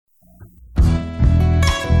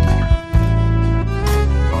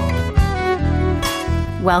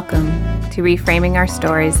Welcome to Reframing Our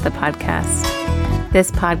Stories, the podcast.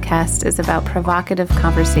 This podcast is about provocative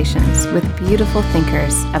conversations with beautiful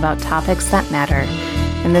thinkers about topics that matter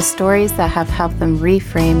and the stories that have helped them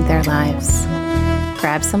reframe their lives.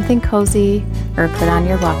 Grab something cozy or put on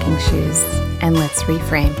your walking shoes and let's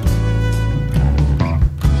reframe.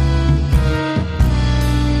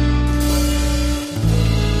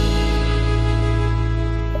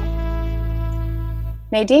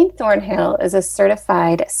 Nadine Thornhill is a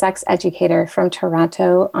certified sex educator from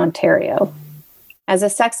Toronto, Ontario. As a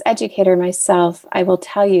sex educator myself, I will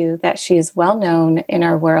tell you that she is well known in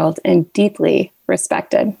our world and deeply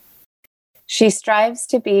respected. She strives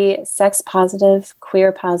to be sex positive,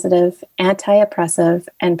 queer positive, anti-oppressive,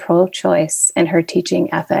 and pro-choice in her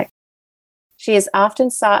teaching ethic. She is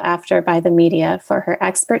often sought after by the media for her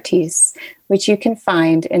expertise, which you can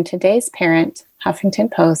find in Today's Parent,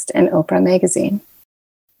 Huffington Post, and Oprah Magazine.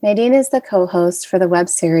 Nadine is the co-host for the web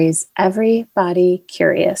series Everybody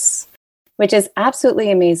Curious, which is absolutely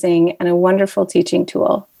amazing and a wonderful teaching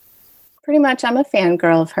tool. Pretty much I'm a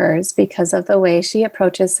fangirl of hers because of the way she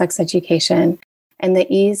approaches sex education and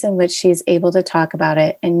the ease in which she's able to talk about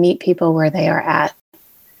it and meet people where they are at.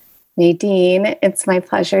 Nadine, it's my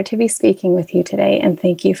pleasure to be speaking with you today, and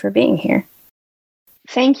thank you for being here.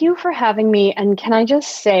 Thank you for having me. And can I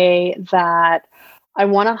just say that I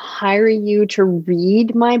want to hire you to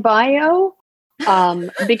read my bio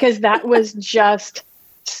because that was just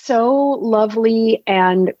so lovely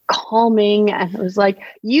and calming. And it was like,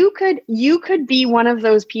 you could be one of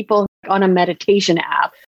those people on a meditation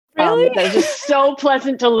app. Really? That's just so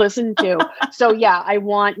pleasant to listen to. So yeah, I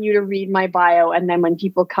want you to read my bio. And then when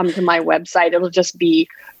people come to my website, it'll just be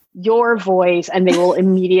your voice and they will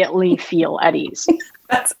immediately feel at ease.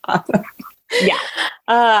 That's awesome. Yeah.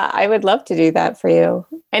 I would love to do that for you.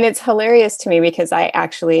 And it's hilarious to me because I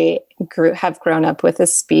actually have grown up with a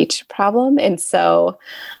speech problem. And so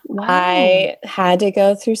I had to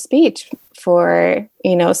go through speech for,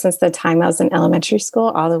 since the time I was in elementary school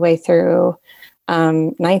all the way through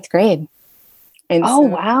ninth grade. And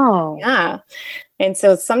wow. Yeah. And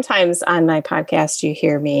so sometimes on my podcast, you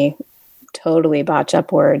hear me totally botch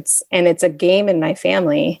up words. And it's a game in my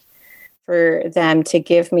family for them to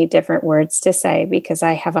give me different words to say because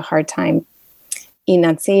I have a hard time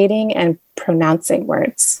enunciating and pronouncing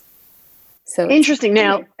words. So interesting.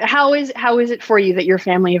 Now, how is it for you that your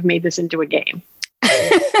family have made this into a game?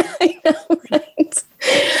 I know, right?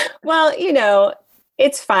 Well,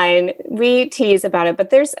 it's fine. We tease about it,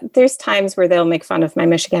 but there's times where they'll make fun of my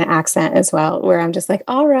Michigan accent as well, where I'm just like,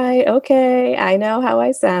 all right, okay, I know how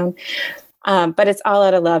I sound. But it's all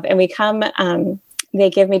out of love. And we come, they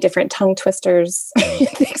give me different tongue twisters,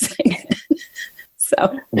 things like that.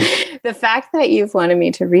 So the fact that you've wanted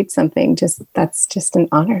me to read something, that's just an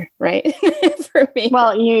honor, right? For me.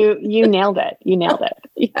 Well, you nailed it. You nailed it.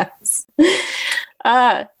 Yes.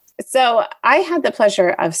 So I had the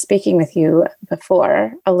pleasure of speaking with you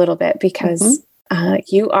before a little bit because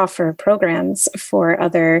you offer programs for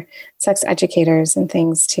other sex educators and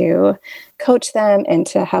things to coach them and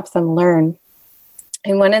to help them learn.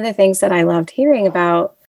 And one of the things that I loved hearing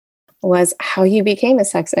about was how you became a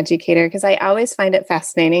sex educator, because I always find it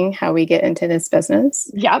fascinating how we get into this business.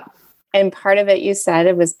 Yep. And part of it, you said,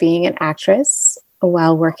 it was being an actress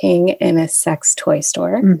while working in a sex toy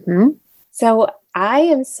store. Mm-hmm. So I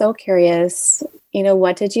am so curious,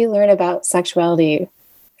 what did you learn about sexuality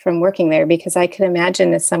from working there? Because I could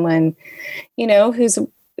imagine as someone, who's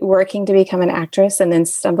working to become an actress and then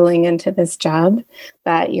stumbling into this job,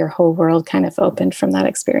 that your whole world kind of opened from that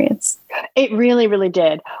experience. It really, really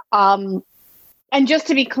did. And just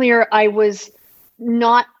to be clear, I was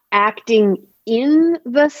not acting in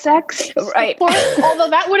the sex right sport, although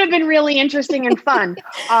that would have been really interesting and fun.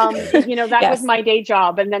 That Yes. was my day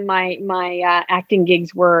job. And then my acting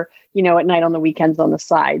gigs were, at night on the weekends on the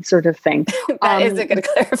side sort of thing. That is a good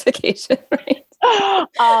clarification, right?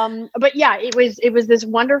 But yeah, it was this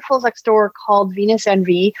wonderful sex store called Venus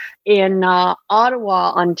Envy in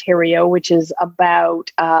Ottawa, Ontario, which is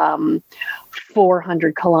about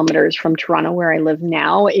 400 kilometers from Toronto, where I live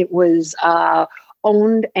now. It was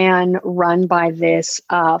owned and run by this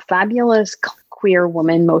fabulous queer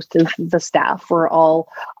woman. Most of the staff were all,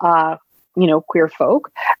 queer folk.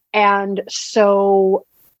 And so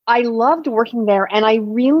I loved working there, and I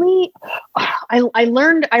really, I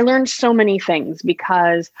learned so many things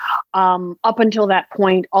because up until that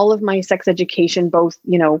point, all of my sex education, both,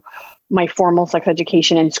 my formal sex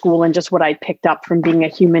education in school and just what I picked up from being a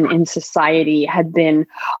human in society had been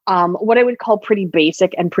what I would call pretty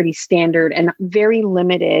basic and pretty standard and very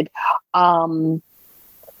limited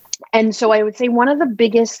And so I would say one of the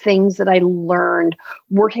biggest things that I learned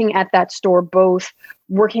working at that store, both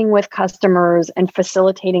working with customers and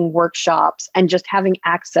facilitating workshops and just having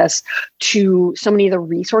access to so many of the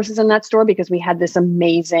resources in that store, because we had this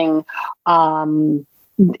amazing,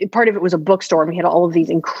 part of it was a bookstore and we had all of these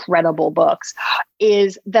incredible books,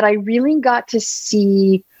 is that I really got to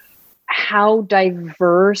see how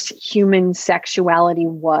diverse human sexuality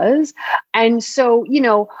was. And so,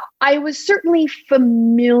 I was certainly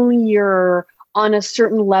familiar on a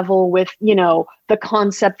certain level with, the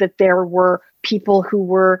concept that there were people who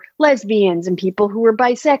were lesbians and people who were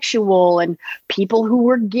bisexual and people who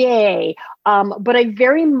were gay. But I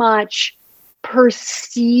very much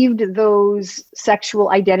perceived those sexual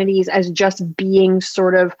identities as just being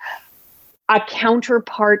sort of a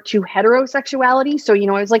counterpart to heterosexuality. So,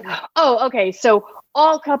 I was like, oh, okay, so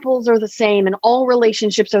all couples are the same and all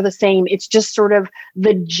relationships are the same. It's just sort of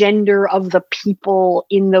the gender of the people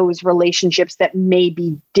in those relationships that may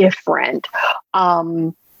be different.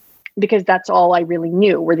 Because that's all I really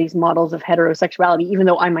knew were these models of heterosexuality, even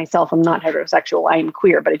though I myself am not heterosexual, I am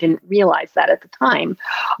queer, but I didn't realize that at the time.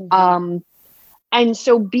 Mm-hmm. And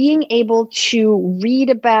so being able to read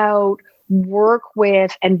about, work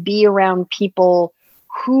with, and be around people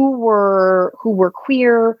who were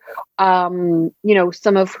queer, some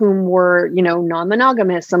of whom were,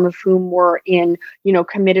 non-monogamous, some of whom were in,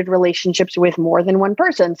 committed relationships with more than one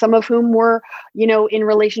person, some of whom were, in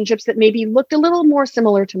relationships that maybe looked a little more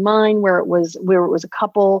similar to mine, where it was a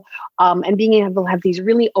couple, and being able to have these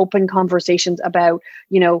really open conversations about,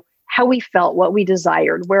 how we felt, what we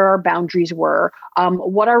desired, where our boundaries were,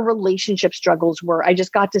 what our relationship struggles were. I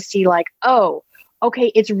just got to see like, oh, okay,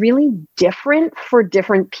 it's really different for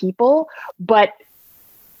different people, but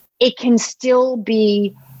it can still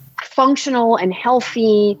be functional and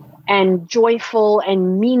healthy and joyful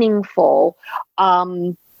and meaningful,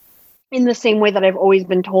 in the same way that I've always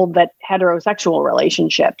been told that heterosexual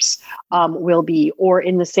relationships will be, or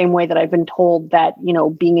in the same way that I've been told that,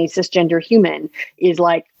 being a cisgender human is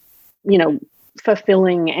like,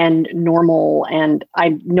 fulfilling and normal. And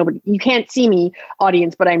you can't see me,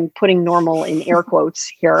 audience, but I'm putting normal in air quotes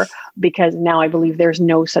here because now I believe there's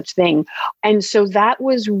no such thing. And so that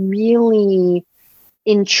was really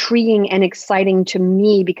intriguing and exciting to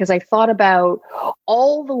me because I thought about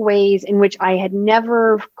all the ways in which I had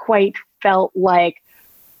never quite felt like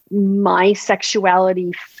my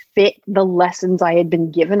sexuality fit the lessons I had been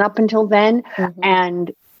given up until then. Mm-hmm.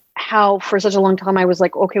 And how for such a long time I was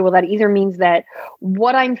like, okay, well, that either means that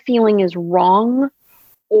what I'm feeling is wrong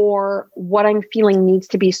or what I'm feeling needs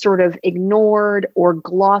to be sort of ignored or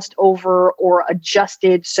glossed over or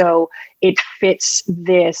adjusted so it fits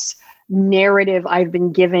this narrative I've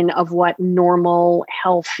been given of what normal,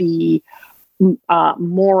 healthy,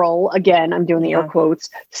 moral, again, I'm doing the air quotes,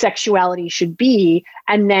 sexuality should be.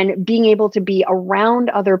 And then being able to be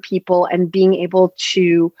around other people and being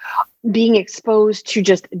exposed to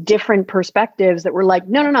just different perspectives that were like,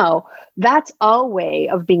 no, that's a way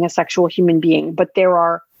of being a sexual human being. But there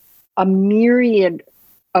are a myriad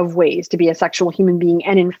of ways to be a sexual human being.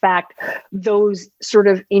 And in fact, those sort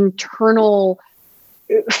of internal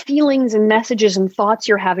feelings and messages and thoughts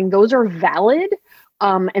you're having, those are valid.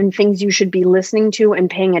 And things you should be listening to and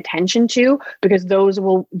paying attention to, because those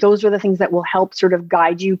are the things that will help sort of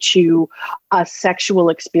guide you to a sexual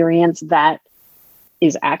experience that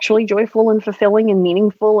is actually joyful and fulfilling and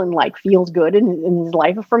meaningful and like feels good in his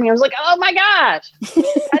life for me. I was like, oh my gosh,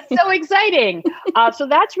 that's so exciting. So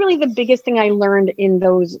that's really the biggest thing I learned in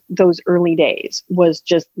those early days was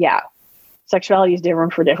just, sexuality is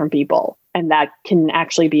different for different people. And that can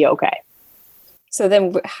actually be okay. So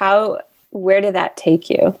then where did that take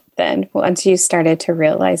you then once you started to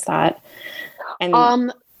realize that? And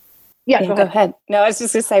go ahead. No, I was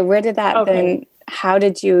just going to say, where did that then, how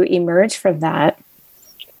did you emerge from that?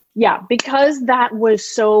 Yeah, because that was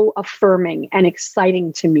so affirming and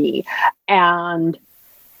exciting to me. And,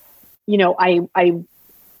 I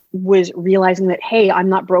was realizing that, hey, I'm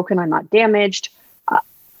not broken. I'm not damaged.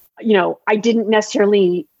 I didn't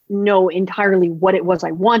necessarily know entirely what it was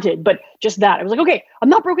I wanted, but just that I was like, okay, I'm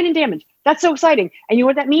not broken and damaged. That's so exciting. And you know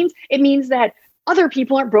what that means? It means that other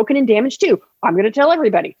people aren't broken and damaged too. I'm going to tell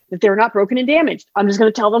everybody that they're not broken and damaged. I'm just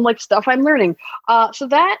going to tell them like stuff I'm learning. So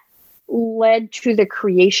that led to the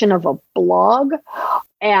creation of a blog.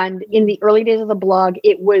 And in the early days of the blog,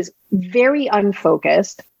 it was very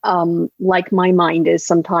unfocused, like my mind is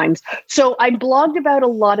sometimes. So I blogged about a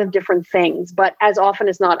lot of different things, but as often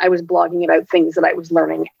as not, I was blogging about things that I was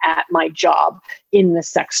learning at my job in the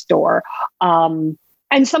sex store. And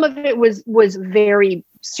some of it was very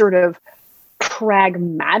sort of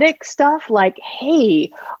pragmatic stuff like, hey,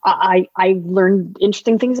 I learned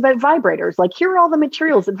interesting things about vibrators. Like, here are all the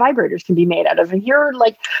materials that vibrators can be made out of. And here are,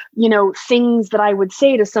 like, you know, things that I would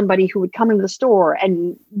say to somebody who would come into the store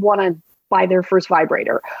and want to buy their first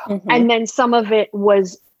vibrator. And then some of it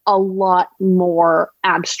was a lot more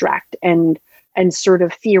abstract and sort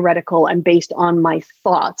of theoretical and based on my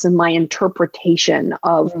thoughts and my interpretation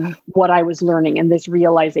of what I was learning, and this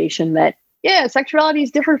realization that, yeah, sexuality is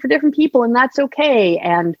different for different people, and that's okay.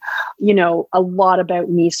 And, you know, a lot about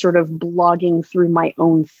me sort of blogging through my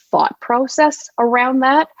own thought process around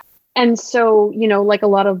that. And so, you know, like a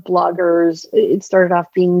lot of bloggers, it started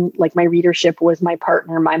off being like, my readership was my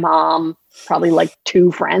partner, my mom, probably like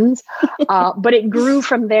 2 friends. But it grew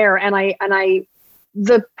from there. And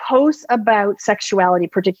the posts about sexuality,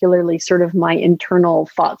 particularly sort of my internal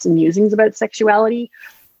thoughts and musings about sexuality,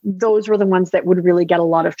 those were the ones that would really get a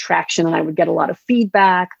lot of traction, and I would get a lot of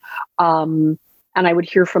feedback. And I would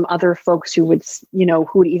hear from other folks who would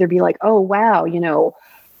either be like, oh, wow, you know,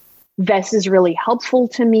 this is really helpful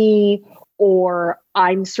to me, or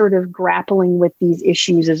I'm sort of grappling with these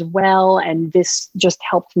issues as well. And this just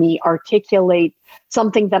helped me articulate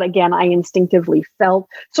something that, again, I instinctively felt.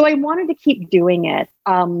 So I wanted to keep doing it.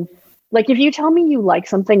 Like, if you tell me you like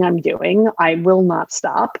something I'm doing, I will not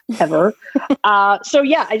stop ever. So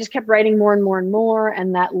yeah, I just kept writing more and more and more.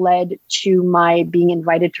 And that led to my being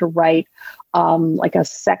invited to write like a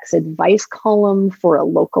sex advice column for a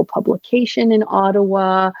local publication in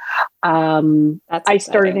Ottawa. I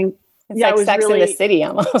started in, like Sex in the City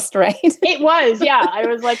almost, right? It was, yeah. I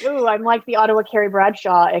was like, ooh, I'm like the Ottawa Carrie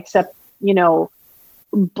Bradshaw, except, you know,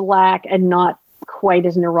 Black and not quite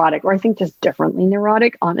as neurotic, or I think just differently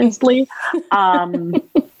neurotic, honestly.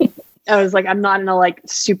 I was like, I'm not in a like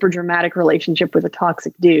super dramatic relationship with a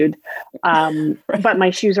toxic dude. Right. But my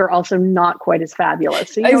shoes are also not quite as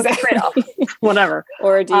fabulous. So, you know, trade-off, whatever.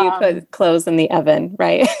 Or do you put clothes in the oven,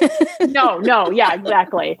 right? No. Yeah,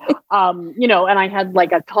 exactly. You know, and I had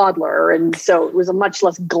like a toddler. And so it was a much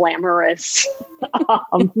less glamorous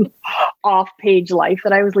off-page life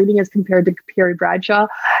that I was leading as compared to Carrie Bradshaw.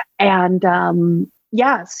 And,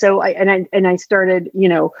 yeah. So I started, you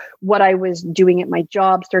know, what I was doing at my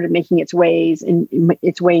job started making its way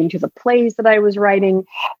into the plays that I was writing.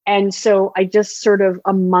 And so I just sort of,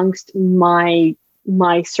 amongst my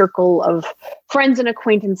circle of friends and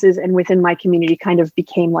acquaintances and within my community, kind of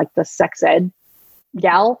became like the sex ed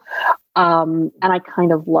gal. And I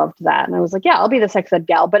kind of loved that. And I was like, yeah, I'll be the sex ed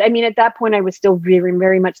gal. But I mean, at that point, I was still very,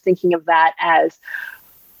 very much thinking of that as,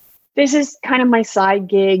 this is kind of my side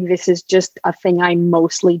gig. This is just a thing I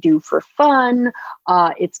mostly do for fun.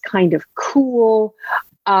 It's kind of cool.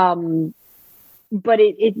 But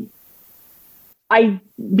I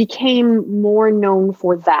became more known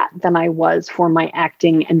for that than I was for my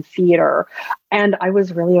acting and theater. And I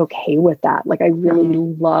was really okay with that. Like, I really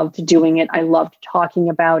loved doing it. I loved talking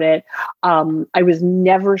about it. I was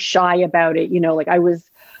never shy about it. You know, like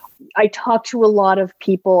I talked to a lot of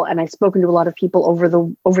people, and I've spoken to a lot of people over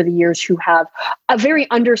the years who have a very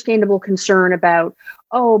understandable concern about,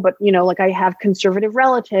 oh, but, you know, like, I have conservative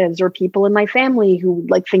relatives or people in my family who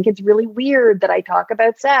like think it's really weird that I talk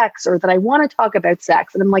about sex or that I want to talk about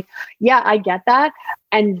sex. And I'm like, yeah, I get that.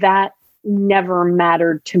 And that never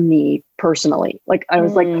mattered to me personally. Like, I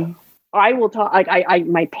was like, I will talk. Like,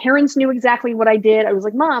 my parents knew exactly what I did. I was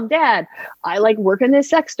like, Mom, Dad, I like work in this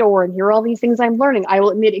sex store, and here are all these things I'm learning. I will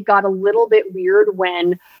admit it got a little bit weird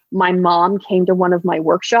when my mom came to one of my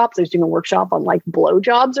workshops. I was doing a workshop on like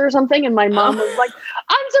blowjobs or something, and my mom was like,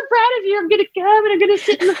 "I'm so proud of you. I'm gonna come and I'm gonna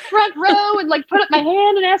sit in the front row and like put up my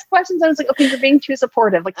hand and ask questions." I was like, "Okay, you're being too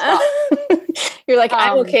supportive. Like, stop." You're like,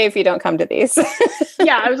 "I'm okay if you don't come to these."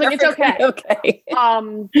 Yeah, I was like, "It's okay." Okay.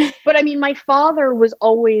 But I mean, my father was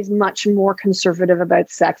always much more conservative about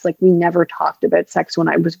sex. Like, we never talked about sex when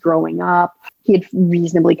I was growing up. He had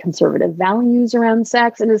reasonably conservative values around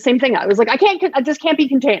sex. And the same thing, I was like, I just can't be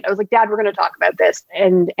contained. I was like, Dad, we're going to talk about this.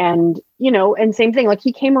 And, you know, and same thing, like,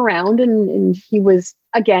 he came around and he was,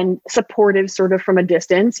 again, supportive sort of from a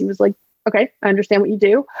distance. He was like, okay, I understand what you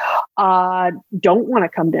do. Don't want to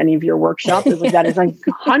come to any of your workshops. I was like, that is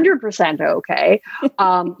 100% okay.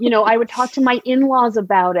 You know, I would talk to my in-laws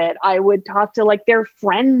about it. I would talk to like their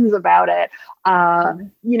friends about it.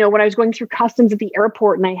 You know, when I was going through customs at the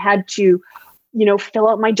airport and I had to, you know, fill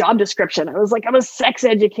out my job description, I was like, I'm a sex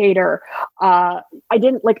educator. I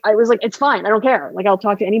was like, it's fine. I don't care. Like, I'll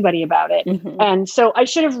talk to anybody about it. And so I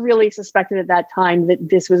should have really suspected at that time that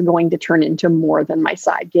this was going to turn into more than my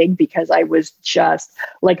side gig, because I was just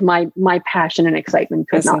like, my passion and excitement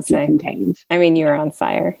could not be contained. I mean, you were on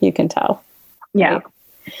fire. You can tell. Yeah. Right?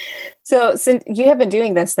 So since you have been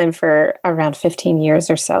doing this then for around 15 years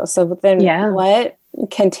or so, so then what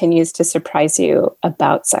continues to surprise you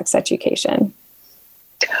about sex education?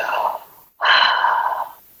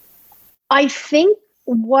 I think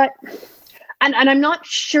and I'm not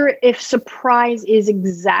sure if surprise is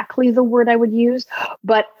exactly the word I would use,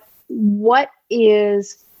 but what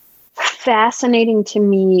is fascinating to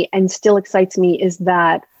me and still excites me is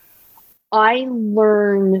that I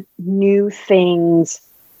learn new things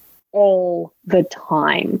all the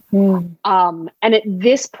time. And at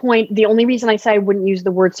this point, the only reason I say I wouldn't use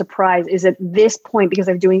the word surprise is at this point, because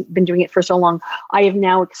I've been doing it for so long, I have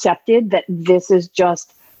now accepted that this is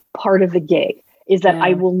just part of the gig, is that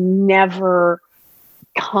I will never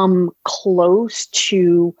come close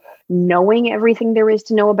to knowing everything there is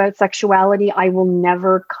to know about sexuality. I will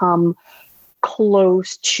never come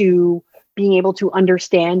close to being able to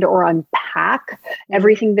understand or unpack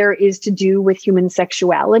everything there is to do with human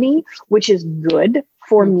sexuality, which is good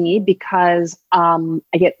for me because I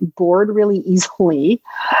get bored really easily,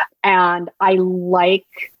 and I like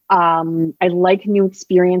new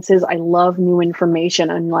experiences. I love new information.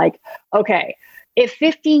 I'm like, okay, if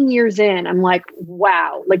 15 years in, I'm like,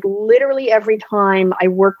 wow, like literally every time I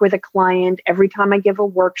work with a client, every time I give a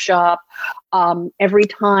workshop, every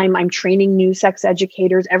time I'm training new sex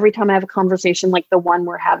educators, every time I have a conversation like the one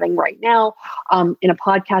we're having right now in a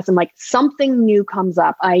podcast, I'm like, something new comes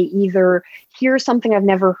up. I either hear something I've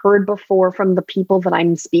never heard before from the people that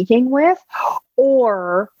I'm speaking with,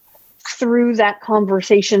 or through that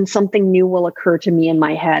conversation, something new will occur to me in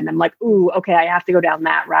my head. And I'm like, ooh, okay, I have to go down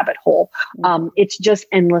that rabbit hole. It's just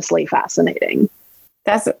endlessly fascinating.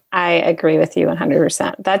 I agree with you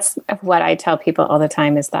 100%. That's what I tell people all the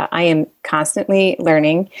time, is that I am constantly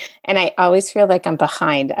learning, and I always feel like I'm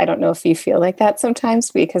behind. I don't know if you feel like that sometimes,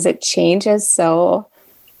 because it changes so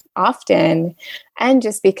often. And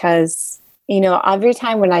just because, every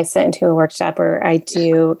time when I sit into a workshop or I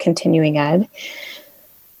do continuing ed,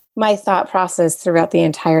 my thought process throughout the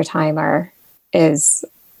entire time is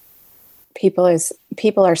people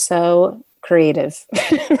are so creative,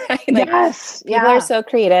 right? Yes. People are so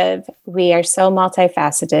creative. We are so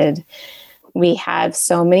multifaceted. We have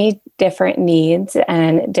so many different needs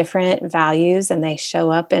and different values, and they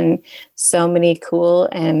show up in so many cool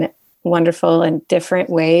and wonderful and different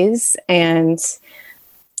ways. And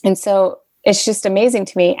so it's just amazing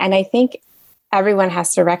to me. And I think everyone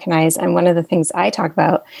has to recognize, and one of the things I talk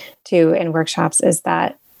about too in workshops is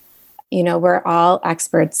that, we're all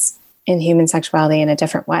experts in human sexuality in a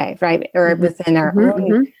different way, right? Or within our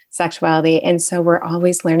own sexuality. And so we're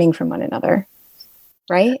always learning from one another,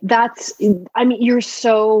 right? You're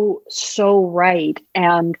so, so right.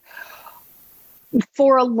 And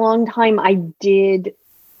for a long time, I did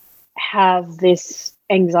have this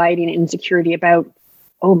anxiety and insecurity about,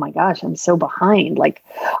 oh my gosh, I'm so behind. Like,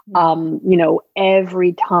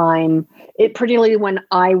 every time, particularly when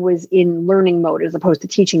I was in learning mode as opposed to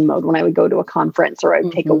teaching mode, when I would go to a conference or I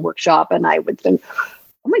would take a workshop, and I would think,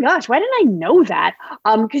 oh my gosh, why didn't I know that?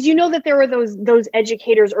 Because that there are those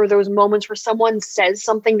educators or those moments where someone says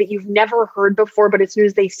something that you've never heard before, but as soon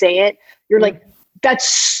as they say it, you're like, that's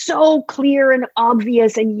so clear and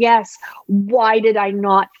obvious. And yes, why did I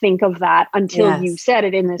not think of that until you said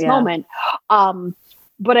it in this moment?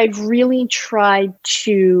 But I've really tried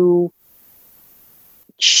to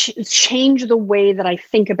change the way that I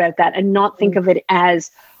think about that and not think of it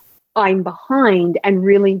as I'm behind, and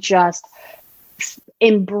really just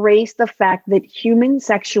embrace the fact that human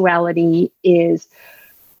sexuality is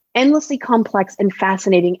endlessly complex and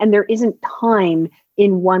fascinating. And there isn't time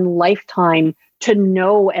in one lifetime to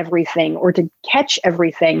know everything or to catch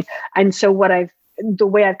everything. And so the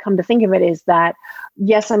way I've come to think of it is that,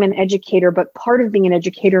 yes, I'm an educator, but part of being an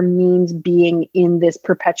educator means being in this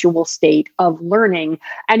perpetual state of learning.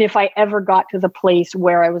 And if I ever got to the place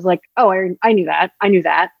where I was like, oh, I knew that,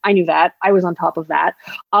 I was on top of that,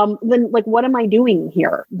 then like, what am I doing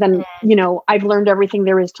here? Then, I've learned everything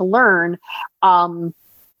there is to learn. And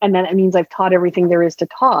then it means I've taught everything there is to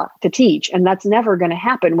teach. And that's never going to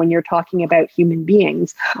happen when you're talking about human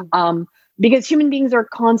beings. Because human beings are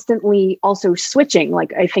constantly also switching.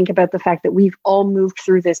 Like, I think about the fact that we've all moved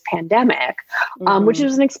through this pandemic, which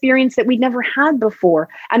is an experience that we'd never had before.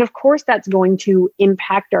 And of course, that's going to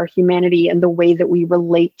impact our humanity and the way that we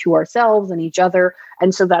relate to ourselves and each other.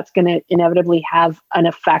 And so that's going to inevitably have an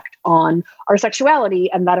effect on our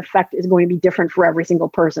sexuality. And that effect is going to be different for every single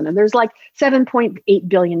person. And there's like 7.8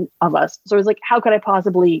 billion of us. So it's like, how could I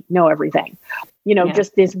possibly know everything?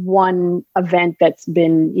 Just this one event that's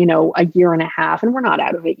been, a year and a half, and we're not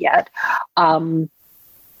out of it yet,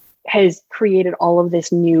 has created all of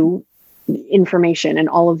this new information and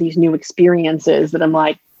all of these new experiences that I'm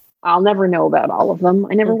like, I'll never know about all of them.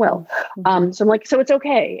 I never will. So I'm like, so it's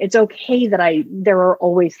okay. It's okay that there are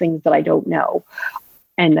always things that I don't know,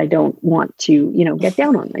 and I don't want to, get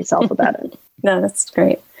down on myself about it. No, that's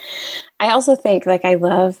great. I also think, I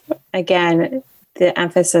love, again, the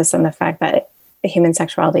emphasis on the fact that human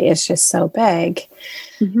sexuality is just so big.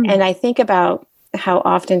 And I think about how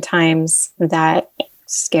oftentimes that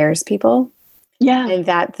scares people. Yeah. And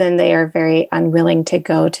that then they are very unwilling to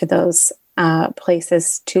go to those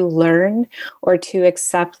places to learn or to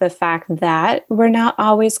accept the fact that we're not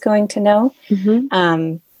always going to know.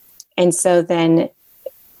 And so then,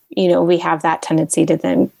 we have that tendency to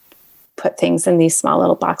then put things in these small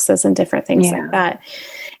little boxes and different things like that.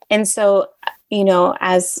 And so,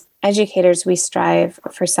 as educators, we strive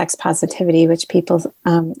for sex positivity, which people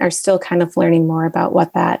are still kind of learning more about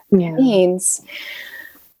what that means.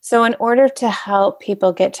 So in order to help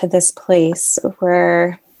people get to this place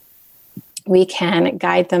where we can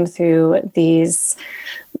guide them through these,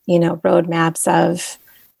 roadmaps of,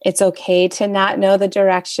 it's okay to not know the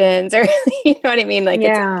directions, or, you know what I mean?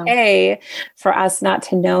 It's okay for us not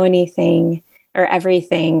to know anything or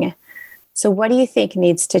everything. So what do you think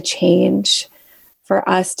needs to change for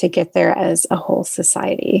us to get there as a whole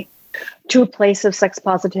society? To a place of sex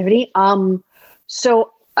positivity?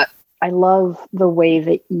 So I love the way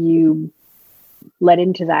that you led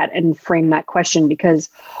into that and frame that question, because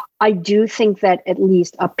I do think that at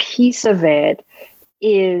least a piece of it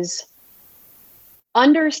is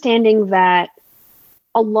understanding that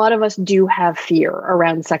a lot of us do have fear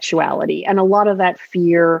around sexuality, and a lot of that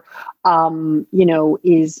fear,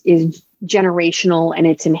 is generational and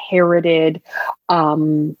it's inherited. A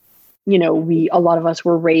lot of us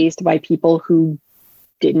were raised by people who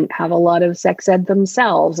didn't have a lot of sex ed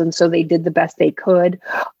themselves, and so they did the best they could.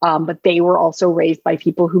 But they were also raised by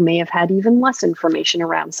people who may have had even less information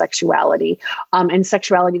around sexuality. And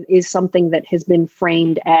sexuality is something that has been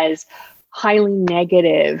framed as highly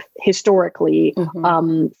negative historically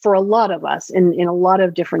for a lot of us in a lot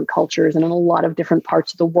of different cultures and in a lot of different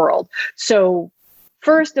parts of the world. So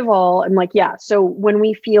first of all, I'm like, so when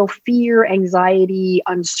we feel fear, anxiety,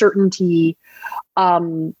 uncertainty,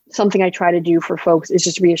 something I try to do for folks is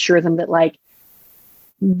just reassure them that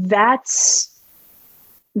that's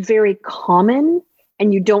very common,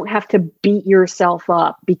 and you don't have to beat yourself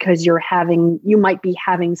up because you might be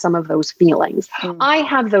having some of those feelings. I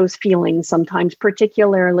have those feelings sometimes,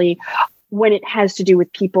 particularly when it has to do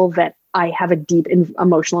with people that I have a deep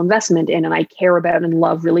emotional investment in and I care about and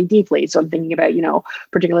love really deeply. So I'm thinking about,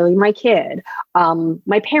 particularly my kid,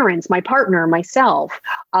 my parents, my partner, myself.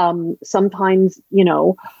 Sometimes,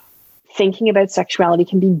 thinking about sexuality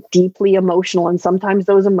can be deeply emotional, and sometimes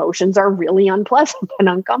those emotions are really unpleasant and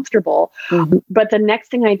uncomfortable. But the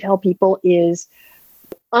next thing I tell people is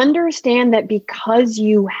understand that because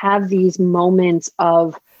you have these moments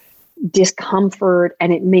of discomfort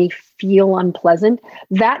and it may feel unpleasant,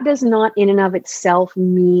 that does not in and of itself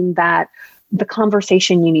mean that the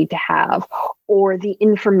conversation you need to have or the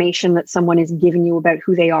information that someone is giving you about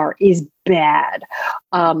who they are is bad.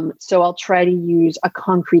 So I'll try to use a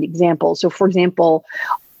concrete example. So for example,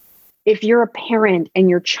 if you're a parent and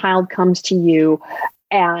your child comes to you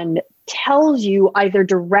and tells you either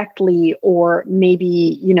directly or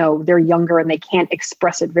maybe, they're younger and they can't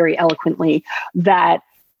express it very eloquently, that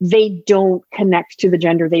they don't connect to the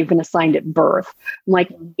gender they've been assigned at birth.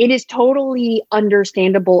 It is totally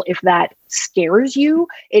understandable if that scares you.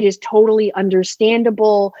 It is totally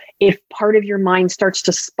understandable if part of your mind starts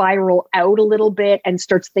to spiral out a little bit and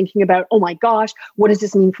starts thinking about, oh my gosh, what does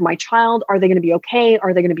this mean for my child? Are they going to be okay?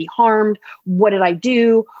 Are they going to be harmed? What did I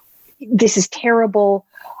do? This is terrible.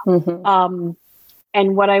 And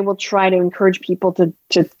what I will try to encourage people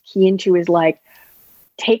to key into is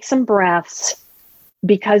take some breaths,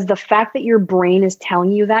 because the fact that your brain is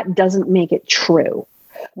telling you that doesn't make it true.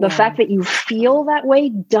 The fact that you feel that way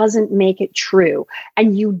doesn't make it true.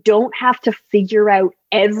 And you don't have to figure out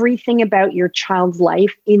everything about your child's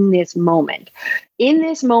life in this moment. In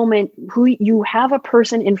this moment, you have a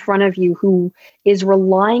person in front of you who is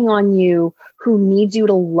relying on you, who needs you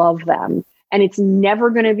to love them. And it's never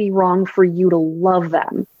going to be wrong for you to love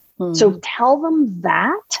them. So tell them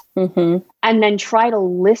that, and then try to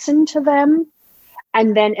listen to them.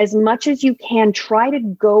 And then as much as you can, try to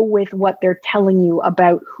go with what they're telling you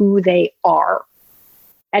about who they are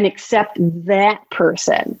and accept that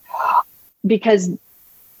person.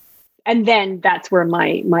 And then that's where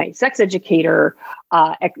my sex educator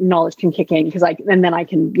knowledge can kick in, and then I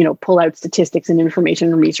can, pull out statistics and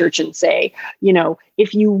information and research and say,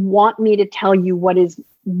 if you want me to tell you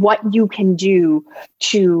what you can do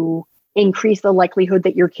to increase the likelihood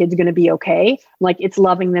that your kid's going to be okay. Like, it's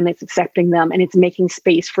loving them, it's accepting them, and it's making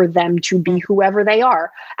space for them to be whoever they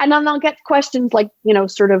are. And then I'll get questions like,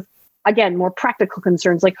 sort of, again, more practical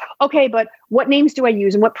concerns like, okay, but what names do I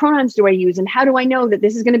use and what pronouns do I use? And how do I know that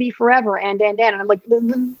this is going to be forever? And I'm like,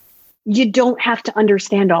 you don't have to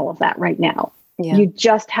understand all of that right now. Yeah. You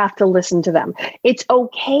just have to listen to them. It's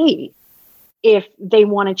okay if they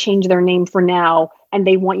want to change their name for now and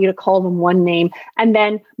they want you to call them one name, and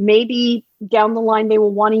then maybe down the line they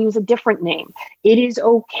will want to use a different name. It is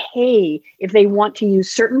okay if they want to use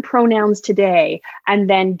certain pronouns today, and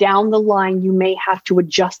then down the line you may have to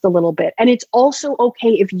adjust a little bit. And it's also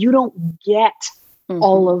okay if you don't get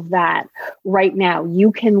all of that right now.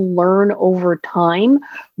 You can learn over time,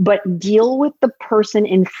 but deal with the person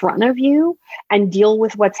in front of you and deal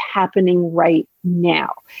with what's happening right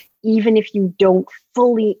now. Even if you don't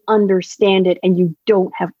fully understand it and you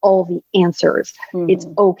don't have all the answers, it's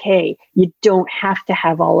okay. You don't have to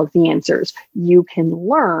have all of the answers. You can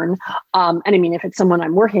learn. And I mean, if it's someone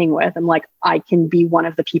I'm working with, I'm like, I can be one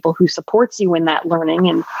of the people who supports you in that learning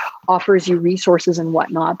and offers you resources and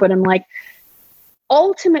whatnot. But I'm like,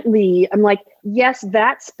 ultimately, I'm like, yes,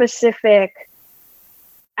 that specific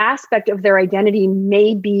aspect of their identity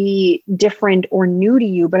may be different or new to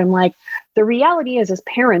you, but I'm like, the reality is, as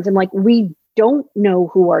parents, I'm like, we don't know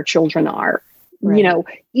who our children are. Right.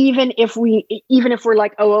 Even if we're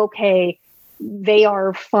like, oh, okay, they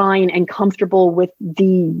are fine and comfortable with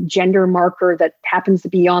the gender marker that happens to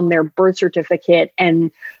be on their birth certificate and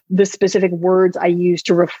the specific words I use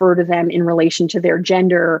to refer to them in relation to their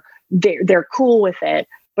gender, they're cool with it.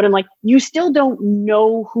 But I'm like, you still don't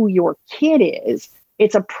know who your kid is.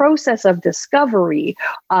 It's a process of discovery.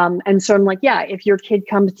 And so I'm like, yeah, if your kid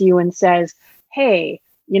comes to you and says, hey,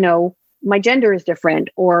 my gender is different,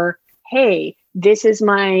 or, hey, this is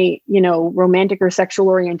my, romantic or sexual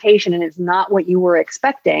orientation and it's not what you were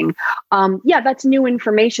expecting. Yeah, that's new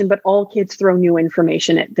information, but all kids throw new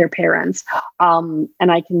information at their parents. And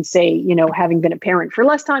I can say, having been a parent for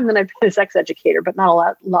less time than I've been a sex educator, but not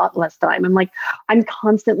a lot less time. I'm like, I'm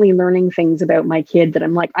constantly learning things about my kid that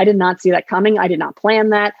I'm like, I did not see that coming. I did not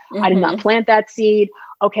plan that. I did not plant that seed.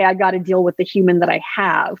 Okay, I got to deal with the human that I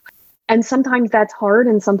have. And sometimes that's hard.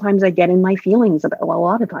 And sometimes I get in my feelings about, well, a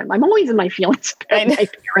lot of time. I'm always in my feelings about my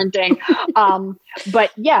parenting.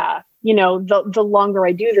 But yeah, the longer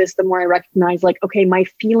I do this, the more I recognize like, okay, my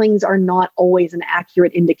feelings are not always an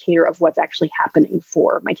accurate indicator of what's actually happening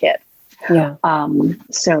for my kid. Yeah.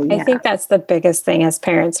 So yeah. I think that's the biggest thing as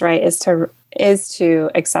parents, right? Is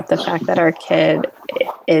to accept the fact that our kid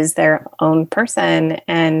is their own person.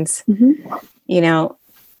 And,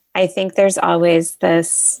 I think there's always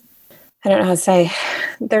this, I don't know how to say,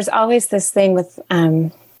 there's always this thing with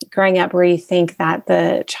growing up where you think that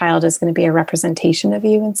the child is going to be a representation of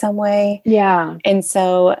you in some way. Yeah. And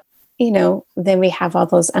so, then we have all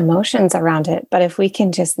those emotions around it. But if we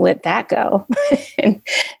can just let that go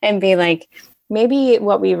and be like, maybe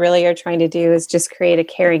what we really are trying to do is just create a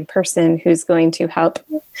caring person who's going to help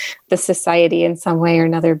the society in some way or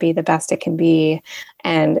another be the best it can be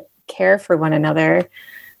and care for one another.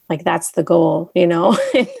 Like that's the goal,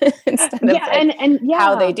 instead of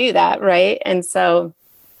how they do that. Right. And so,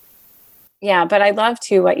 yeah, but I love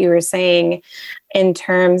too what you were saying in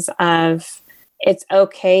terms of it's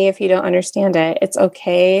okay if you don't understand it. It's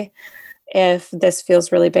okay if this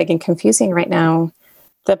feels really big and confusing right now.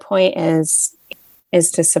 The point is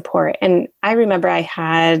to support. And I remember I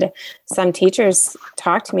had some teachers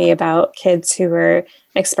talk to me about kids who were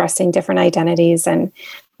expressing different identities and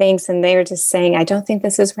things, and they were just saying, I don't think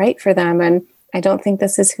this is right for them. And I don't think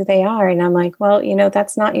this is who they are. And I'm like, well,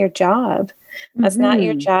 that's not your job. That's not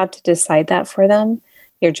your job to decide that for them.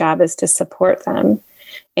 Your job is to support them.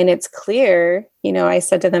 And it's clear, I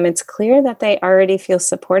said to them, it's clear that they already feel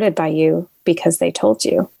supported by you because they told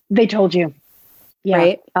you. They told you. Yeah,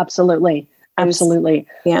 right? Absolutely. Absolutely.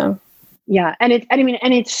 Yeah. Yeah. And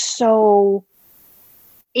it's so,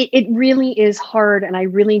 it really is hard. And I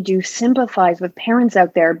really do sympathize with parents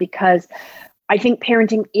out there because I think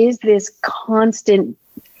parenting is this constant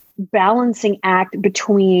balancing act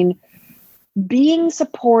between being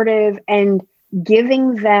supportive and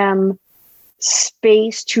giving them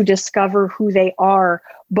space to discover who they are,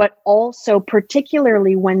 but also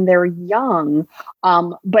particularly when they're young.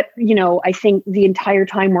 But, I think the entire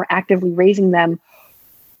time we're actively raising them,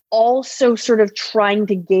 also sort of trying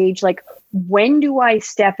to gauge, like, when do I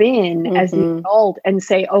step in as an adult and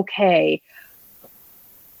say, okay,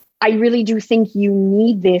 I really do think you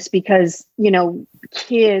need this because,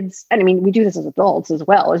 kids, and I mean, we do this as adults as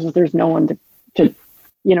well, is that there's no one to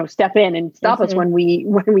step in and stop us when we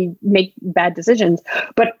make bad decisions.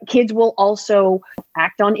 But kids will also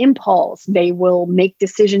act on impulse. They will make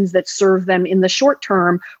decisions that serve them in the short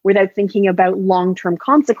term without thinking about long-term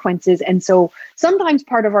consequences. And so sometimes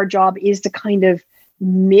part of our job is to kind of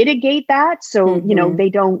mitigate that, so they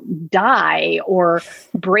don't die or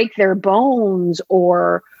break their bones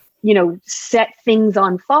or set things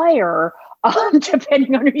on fire,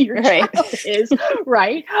 depending on who your child is,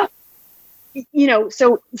 right?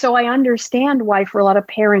 So I understand why for a lot of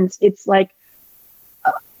parents it's like,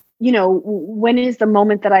 when is the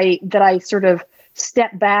moment that I sort of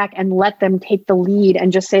step back and let them take the lead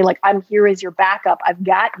and just say, like, I'm here as your backup, I've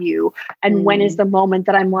got you. And when is the moment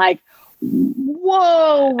that I'm like,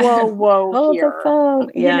 whoa, hold here. The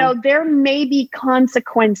phone. Yeah. There may be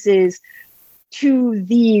consequences to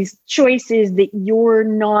these choices that you're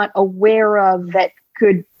not aware of that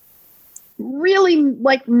could really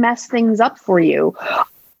like mess things up for you.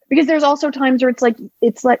 Because there's also times where it's like,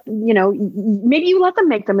 maybe you let them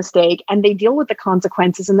make the mistake and they deal with the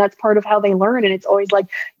consequences, and that's part of how they learn. And it's always like,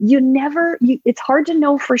 it's hard to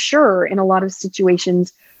know for sure in a lot of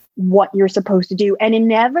situations what you're supposed to do. And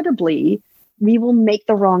inevitably we will make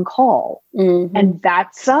the wrong call. And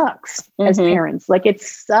that sucks as parents. Like, it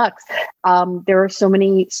sucks. There are so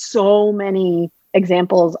many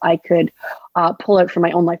examples I could pull out from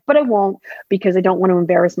my own life, but I won't, because I don't want to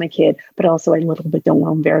embarrass my kid, but also I a little bit don't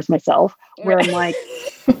want to embarrass myself, where I'm like,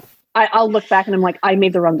 I'll look back and I'm like, I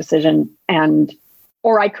made the wrong decision,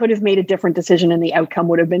 or I could have made a different decision and the outcome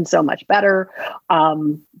would have been so much better.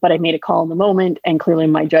 But I made a call in the moment and clearly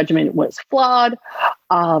my judgment was flawed.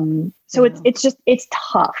 So it's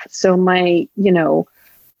tough. So my,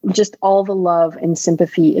 just all the love and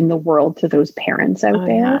sympathy in the world to those parents out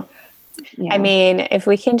there. Yeah. Yeah. I mean, if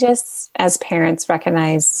we can just, as parents,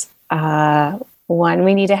 recognize, one,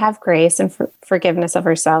 we need to have grace and forgiveness of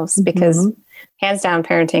ourselves, because hands down,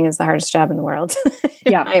 parenting is the hardest job in the world,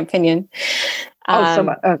 in my opinion.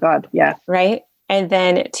 Oh God. Yeah. Right. And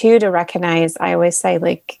then two, to recognize, I always say,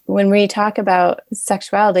 like, when we talk about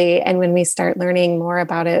sexuality and when we start learning more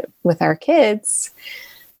about it with our kids,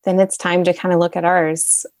 then it's time to kind of look at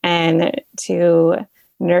ours and to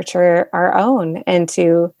nurture our own and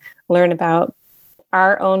to learn about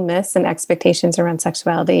our own myths and expectations around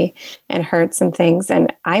sexuality and hurts and things.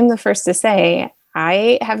 And I'm the first to say,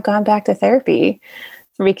 I have gone back to therapy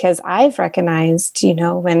because I've recognized,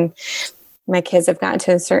 when my kids have gotten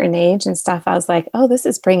to a certain age and stuff, I was like, oh, this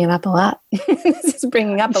is bringing up a lot. This is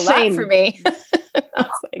bringing up a lot for me.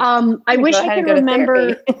 I wish I could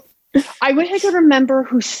remember. I wish I could remember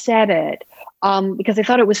who said it, because I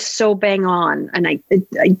thought it was so bang on, and I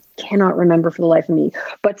cannot remember for the life of me.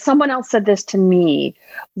 But someone else said this to me,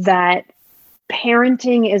 that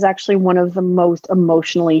parenting is actually one of the most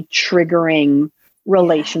emotionally triggering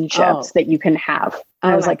relationships that you can have.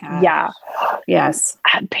 I was like, gosh. Yeah. Yes.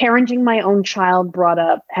 Parenting my own child brought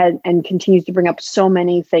up and continues to bring up so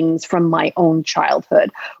many things from my own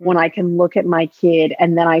childhood. When I can look at my kid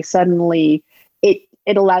and then I suddenly,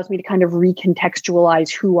 it allows me to kind of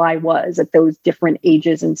recontextualize who I was at those different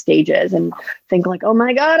ages and stages and think like, oh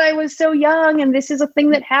my God, I was so young and this is a thing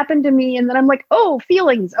that happened to me. And then I'm like, oh,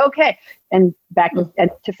 feelings. Okay. And back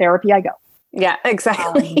to therapy I go. Yeah,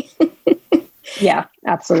 exactly. Yeah,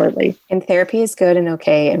 absolutely. And therapy is good and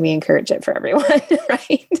okay, and we encourage it for everyone,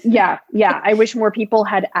 right? Yeah. I wish more people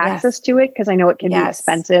had access to it, because I know it can be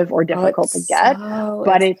expensive or difficult to get.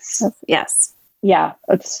 But it's yeah.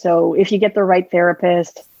 So if you get the right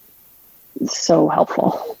therapist, it's so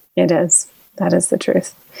helpful. It is. That is the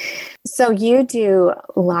truth. So you do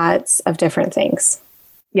lots of different things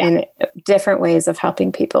and different ways of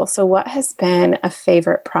helping people. So what has been a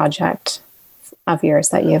favorite project of yours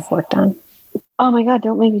that you've worked on? Oh my God,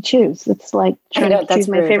 don't make me choose. It's like trying to choose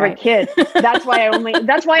my favorite kid. That's why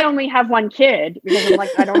I only have one kid, because I'm like,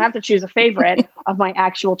 I don't have to choose a favorite of my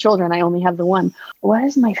actual children. I only have the one. What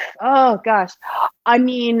is oh gosh. I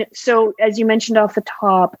mean, so as you mentioned off the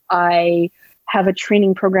top, I have a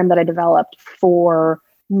training program that I developed for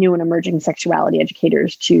new and emerging sexuality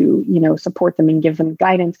educators to, support them and give them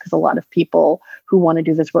guidance. Because a lot of people who want to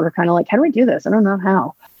do this work are kind of like, how do I do this? I don't know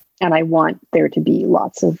how. And I want there to be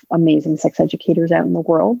lots of amazing sex educators out in the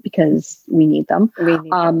world, because we need them.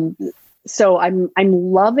 So I'm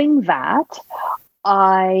loving that.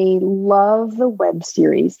 I love the web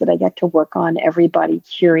series that I get to work on, Everybody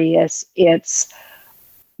Curious. It's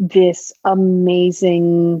this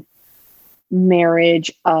amazing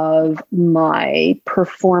marriage of my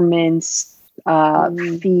performance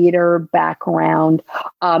theater background,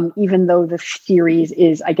 even though the series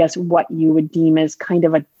is, I guess, what you would deem as kind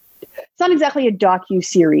of not exactly a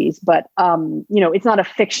docu-series, but, it's not a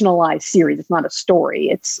fictionalized series. It's not a story.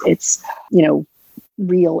 It's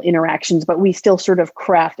real interactions, but we still sort of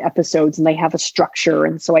craft episodes and they have a structure.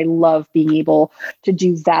 And so I love being able to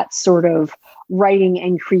do that sort of writing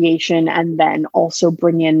and creation, and then also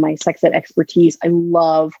bring in my sex ed expertise. I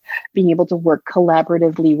love being able to work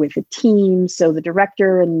collaboratively with a team. So the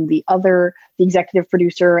director and the executive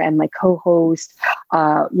producer and my co-host, there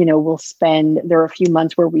are a few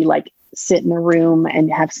months where we sit in a room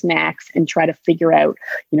and have snacks and try to figure out,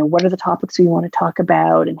 what are the topics we want to talk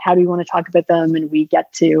about and how do we want to talk about them? And we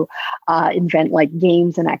get to invent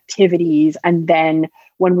games and activities. And then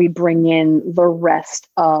when we bring in the rest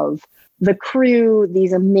of the crew,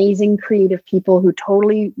 these amazing creative people who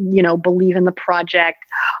totally, believe in the project.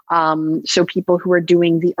 So people who are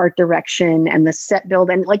doing the art direction and the set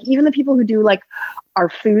build, and even the people who do our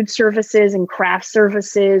food services and craft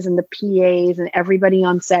services and the PAs, and everybody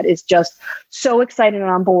on set is just so excited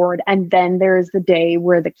and on board. And then there's the day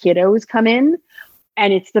where the kiddos come in.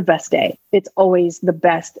 And it's the best day. It's always the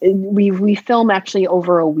best. We film actually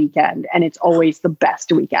over a weekend, and it's always the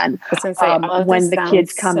best weekend. When the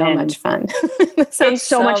kids come in. Much fun. It's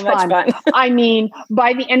so much fun. I mean,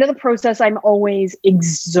 by the end of the process, I'm always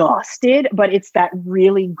exhausted, but it's that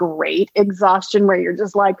really great exhaustion where you're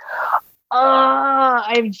just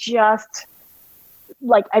I've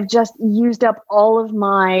just used up all of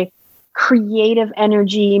my creative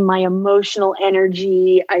energy, my emotional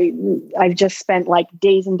energy. I've just spent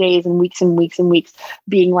days and days and weeks and weeks and weeks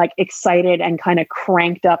being excited and kind of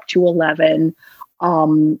cranked up to 11.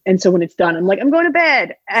 And so when it's done, I'm I'm going to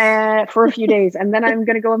bed for a few days, and then I'm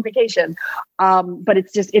going to go on vacation. But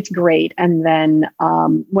it's great. And then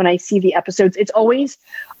when I see the episodes, it's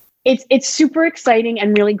super exciting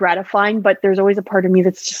and really gratifying, but there's always a part of me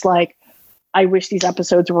that's just I wish these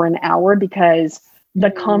episodes were an hour, because the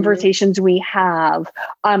conversations we have,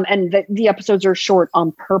 and the episodes are short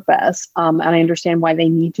on purpose, and I understand why they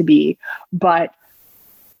need to be, but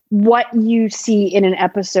what you see in an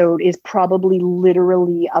episode is probably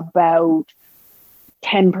literally about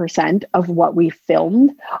 10% of what we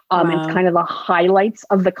filmed. Wow. It's kind of the highlights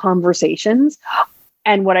of the conversations.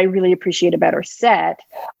 And what I really appreciate about our set,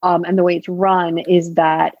 and the way it's run, is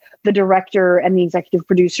that the director and the executive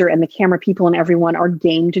producer and the camera people and everyone are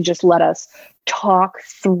game to just let us talk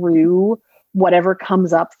through whatever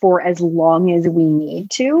comes up for as long as we need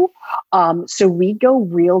to. So we go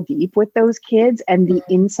real deep with those kids, and the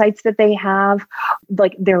insights that they have,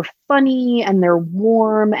 they're funny and they're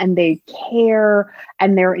warm and they care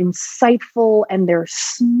and they're insightful and they're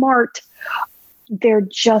smart. They're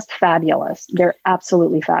just fabulous. They're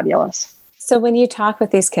absolutely fabulous. So when you talk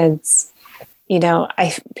with these kids,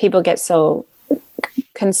 people get so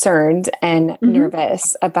concerned and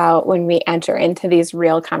nervous about when we enter into these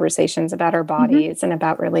real conversations about our bodies and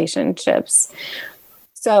about relationships.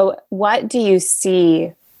 So what do you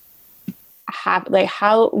see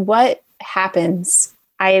what happens,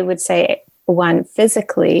 I would say, one,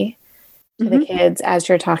 physically to the kids as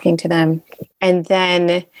you're talking to them, and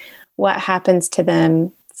then what happens to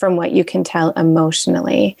them from what you can tell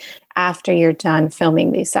emotionally after you're done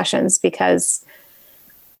filming these sessions? Because,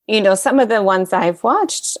 some of the ones I've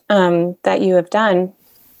watched that you have done,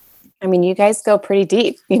 I mean, you guys go pretty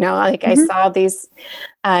deep, I saw these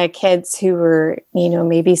kids who were,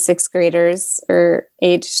 maybe sixth graders or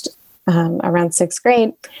aged around sixth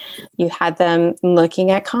grade. You had them looking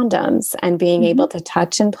at condoms and being able to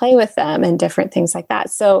touch and play with them and different things like that.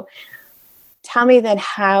 So tell me then,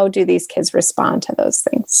 how do these kids respond to those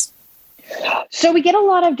things? So we get a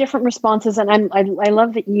lot of different responses, and I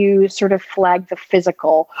love that you sort of flag the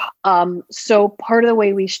physical. So part of the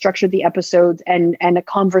way we structured the episodes and a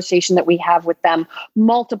conversation that we have with them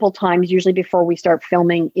multiple times, usually before we start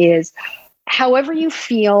filming, is however you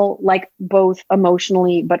feel, both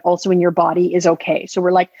emotionally but also in your body, is okay. So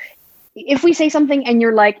we're if we say something and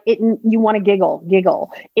you're you want to giggle.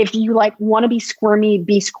 If you want to be squirmy,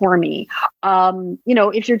 be squirmy.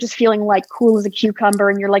 If you're just feeling cool as a cucumber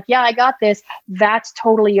and you're yeah, I got this, that's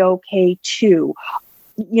totally okay too.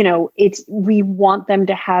 We want them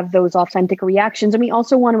to have those authentic reactions. And we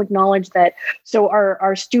also want to acknowledge that, so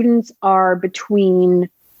our students are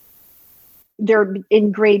they're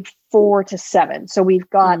in grade 4 to 7. So we've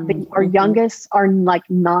got our youngest are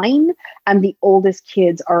 9, and the oldest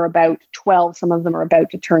kids are about 12. Some of them are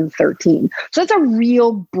about to turn 13. So it's a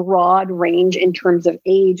real broad range in terms of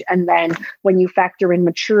age. And then when you factor in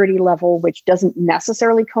maturity level, which doesn't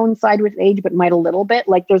necessarily coincide with age, but might a little bit,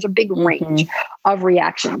 there's a big range of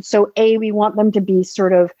reactions. So we want them to be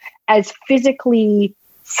sort of as physically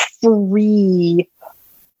free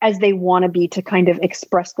as they want to be to kind of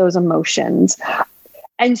express those emotions.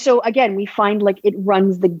 And so again, we find like it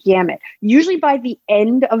runs the gamut. Usually by the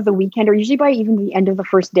end of the weekend, or usually by even the end of the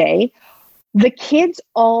first day, the kids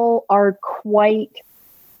all are quite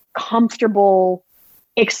comfortable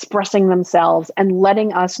expressing themselves and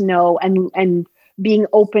letting us know and being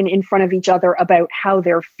open in front of each other about how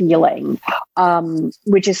they're feeling,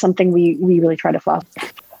 which is something we really try to foster.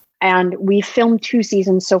 And we filmed 2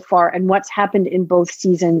 seasons so far. And what's happened in both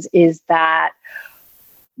seasons is that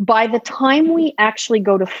by the time we actually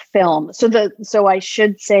go to film, so I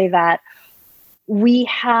should say that we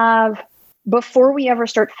have, before we ever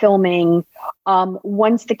start filming,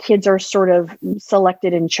 once the kids are sort of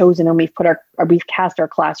selected and chosen and we've cast our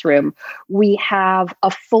classroom, we have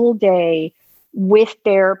a full day with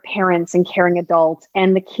their parents and caring adults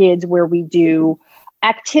and the kids where we do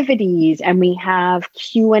activities and we have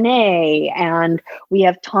Q&A and we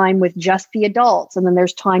have time with just the adults, and then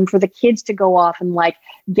there's time for the kids to go off and like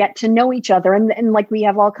get to know each other, and like we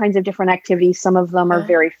have all kinds of different activities. Some of them are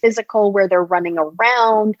very physical where they're running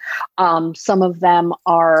around, some of them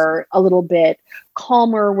are a little bit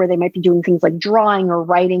calmer where they might be doing things like drawing or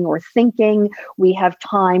writing or thinking. We have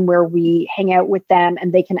time where we hang out with them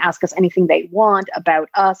and they can ask us anything they want about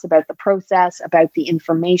us, about the process, about the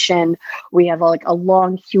information. We have like a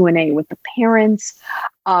long Q&A with the parents.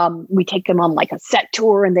 We take them on like a set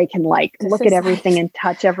tour and they can like look at everything and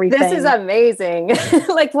touch everything. This is amazing.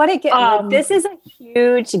 Like what a gift. This is a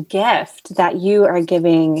huge gift that you are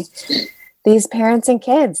giving these parents and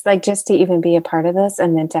kids, like just to even be a part of this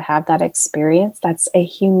and then to have that experience. That's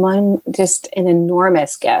just an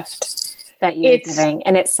enormous gift that you're giving.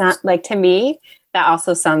 And it sounds like, to me, that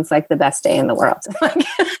also sounds like the best day in the world.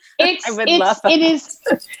 It is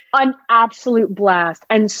an absolute blast.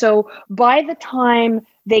 And so by the time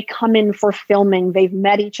they come in for filming, they've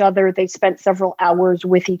met each other, they've spent several hours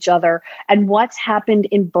with each other. And what's happened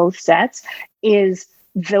in both sets is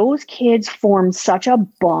those kids form such a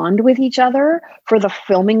bond with each other for the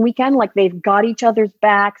filming weekend. Like they've got each other's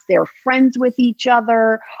backs, they're friends with each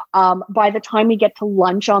other. By the time we get to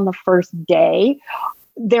lunch on the first day,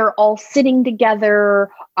 they're all sitting together.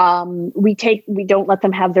 We don't let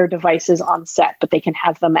them have their devices on set, but they can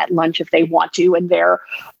have them at lunch if they want to. And they're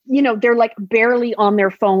like barely on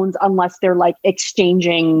their phones unless they're like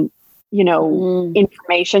exchanging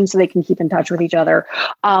information so they can keep in touch with each other.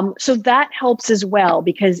 So that helps as well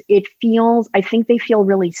because I think they feel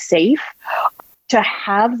really safe to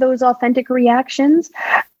have those authentic reactions.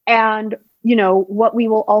 And, what we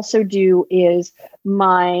will also do is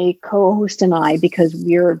my co-host and I, because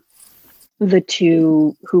we're the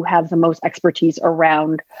two who have the most expertise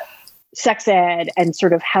around sex ed and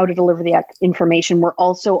sort of how to deliver the information, we're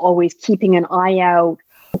also always keeping an eye out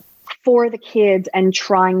for the kids and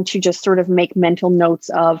trying to just sort of make mental notes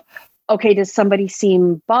of, okay, does somebody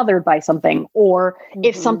seem bothered by something? Or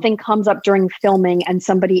if something comes up during filming and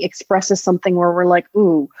somebody expresses something where we're like,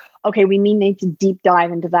 ooh, okay, we need to deep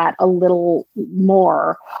dive into that a little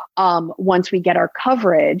more once we get our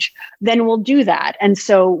coverage, then we'll do that. And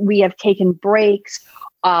so we have taken breaks.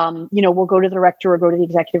 We'll go to the director or go to the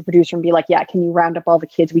executive producer and be like, yeah, can you round up all the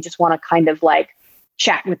kids? We just want to kind of like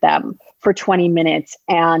chat with them for 20 minutes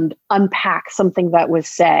and unpack something that was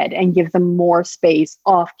said and give them more space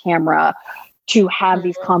off camera to have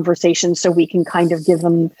these conversations so we can kind of give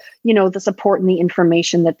them, the support and the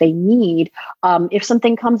information that they need. If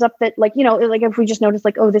something comes up that like if we just notice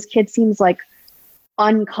like, oh, this kid seems like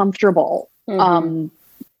uncomfortable,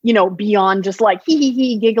 beyond just like,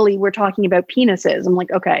 hee, giggly, we're talking about penises. I'm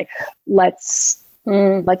like, okay, let's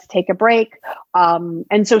take a break.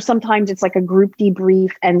 And so sometimes it's like a group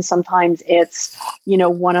debrief and sometimes it's,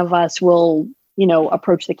 one of us will,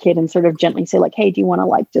 approach the kid and sort of gently say like, hey, do you want to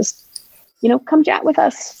like, just, come chat with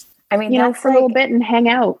us, for a little bit and hang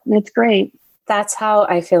out. And it's great. That's how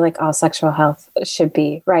I feel like all sexual health should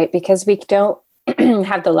be, right? Because we don't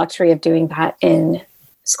have the luxury of doing that in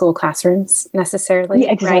school classrooms necessarily,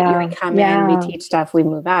 right? We come in, we teach stuff, we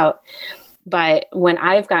move out. But when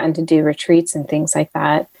I've gotten to do retreats and things like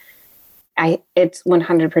that, it's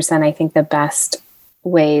 100%, I think, the best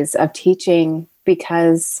ways of teaching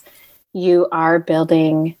because you are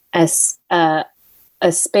building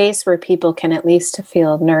a space where people can at least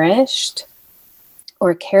feel nourished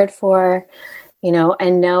or cared for,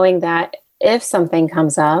 and knowing that if something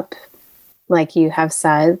comes up, like you have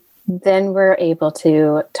said, then we're able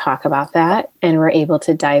to talk about that and we're able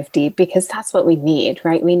to dive deep because that's what we need,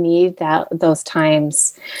 right? We need those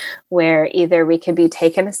times where either we can be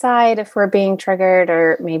taken aside if we're being triggered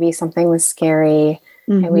or maybe something was scary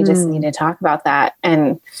and we just need to talk about that.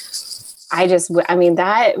 And I mean,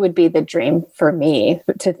 that would be the dream for me,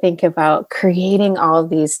 to think about creating all of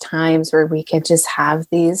these times where we could just have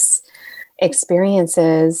these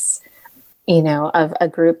experiences, of a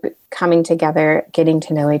group coming together, getting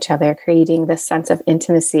to know each other, creating this sense of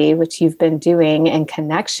intimacy, which you've been doing, and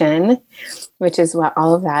connection, which is what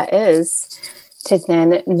all of that is, to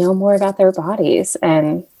then know more about their bodies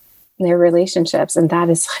and their relationships. And that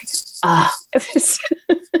is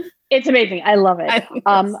it's amazing. I love it.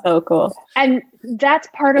 So cool. And that's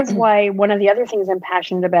part of why one of the other things I'm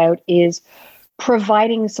passionate about is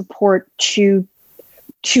providing support to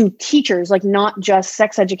teachers, like not just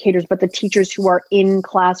sex educators, but the teachers who are in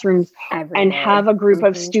classrooms and have a group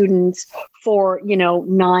of students for,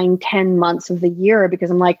 9-10 months of the year. Because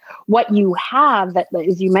I'm like, what you have that,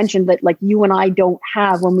 as you mentioned, that like you and I don't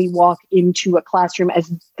have when we walk into a classroom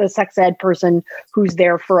as the sex ed person who's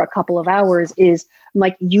there for a couple of hours, is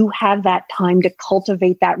like you have that time to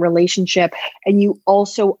cultivate that relationship, and you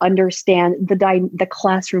also understand the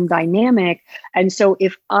classroom dynamic. And so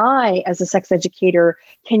if I, as a sex educator,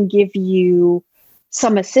 can give you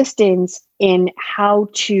some assistance in how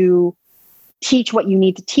to teach what you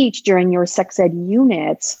need to teach during your sex ed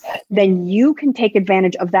units, then you can take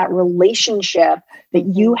advantage of that relationship that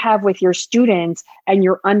you have with your students and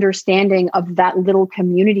your understanding of that little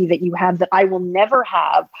community that you have that I will never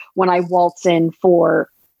have when I waltz in for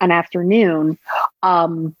an afternoon,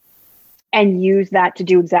 and use that to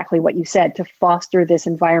do exactly what you said, to foster this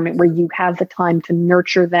environment where you have the time to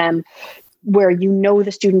nurture them, where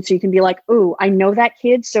the students, so you can be like, oh, I know that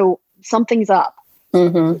kid, so something's up.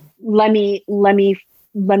 Mm-hmm. Let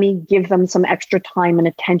me give them some extra time and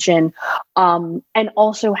attention, and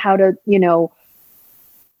also how to,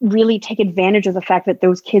 really take advantage of the fact that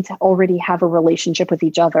those kids already have a relationship with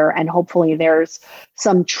each other, and hopefully there's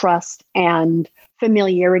some trust and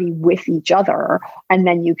familiarity with each other, and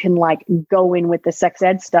then you can like go in with the sex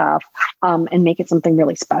ed stuff, and make it something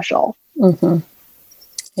really special. Mm-hmm.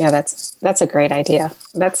 Yeah, that's a great idea.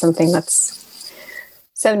 That's something that's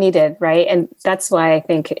so needed, right? And that's why I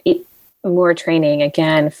think more training,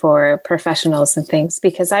 again, for professionals and things,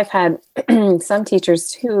 because I've had some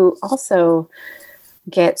teachers who also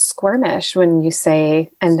get squirmish when you say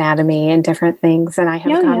anatomy and different things. And I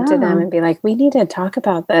have gone to them and be like, we need to talk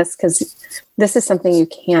about this, because this is something you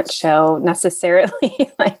can't show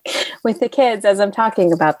necessarily like with the kids as I'm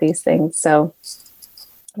talking about these things. So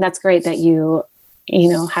that's great that you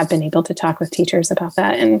have been able to talk with teachers about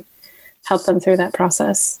that and help them through that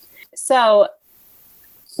process. So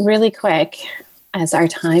really quick, as our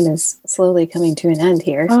time is slowly coming to an end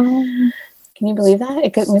here, can you believe that?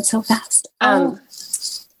 It went so fast.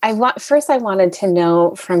 I wanted to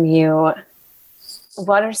know from you,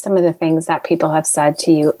 what are some of the things that people have said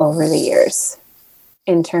to you over the years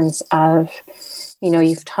in terms of,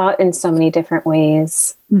 you've taught in so many different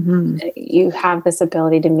ways. Mm-hmm. You have this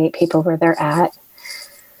ability to meet people where they're at.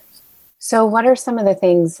 So what are some of the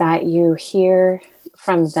things that you hear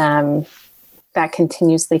from them that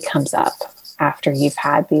continuously comes up after you've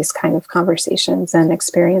had these kind of conversations and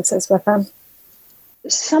experiences with them?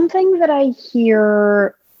 Something that I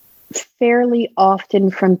hear fairly often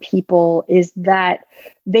from people is that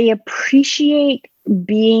they appreciate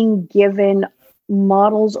being given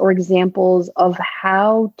models or examples of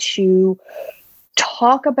how to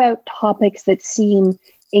talk about topics that seem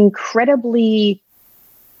incredibly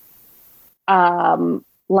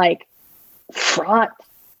like fraught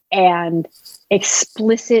and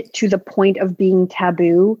explicit to the point of being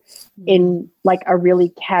taboo in like a really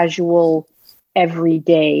casual,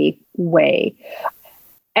 everyday way.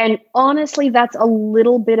 And honestly, that's a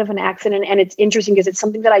little bit of an accident. And it's interesting because it's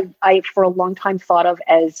something that I for a long time thought of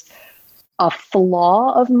as a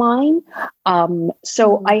flaw of mine.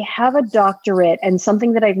 So I have a doctorate, and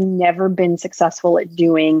something that I've never been successful at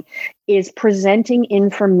doing is presenting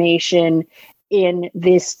information in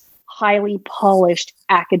this highly polished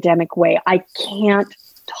academic way. I can't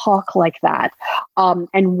talk like that.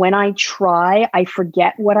 And when I try, I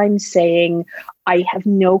forget what I'm saying. I have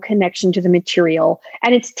no connection to the material,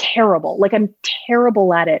 and it's terrible. Like, I'm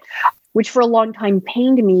terrible at it, which for a long time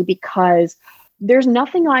pained me, because there's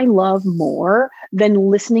nothing I love more than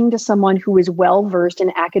listening to someone who is well-versed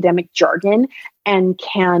in academic jargon and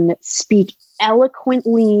can speak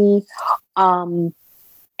eloquently and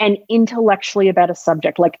intellectually about a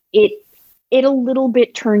subject. Like, it a little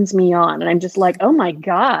bit turns me on, and I'm just like, oh my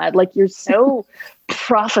God, like, you're so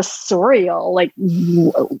professorial. Like,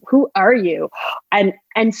 who are you? And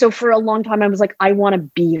so for a long time I was like, I want to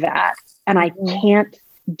be that, and I can't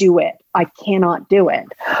do it. I cannot do it.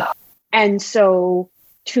 And so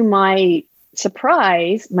to my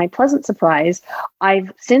my pleasant surprise,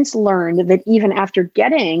 I've since learned that even after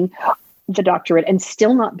getting the doctorate and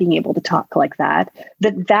still not being able to talk like that,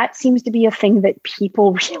 that seems to be a thing that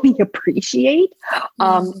people really appreciate,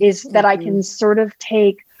 is that I can sort of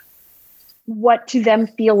take what to them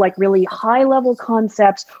feel like really high level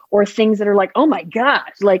concepts or things that are like, oh my God,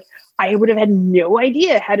 like I would have had no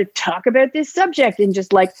idea how to talk about this subject in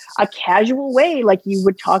just like a casual way, like you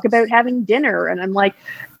would talk about having dinner. And I'm like,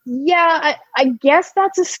 yeah, I guess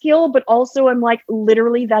that's a skill, but also I'm like,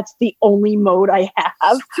 literally, that's the only mode I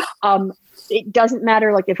have. It doesn't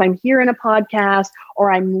matter, like if I'm here in a podcast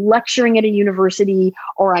or I'm lecturing at a university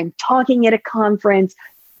or I'm talking at a conference,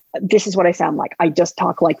 this is what I sound like. I just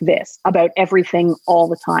talk like this about everything all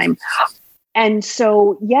the time. And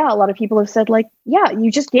so, yeah, a lot of people have said like, yeah,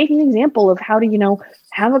 you just gave me an example of how to,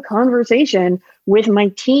 have a conversation with my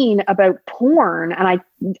teen about porn. And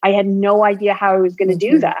I had no idea how I was going to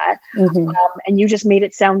do that. And you just made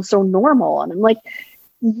it sound so normal. And I'm like,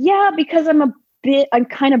 yeah, because I'm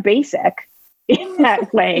kind of basic in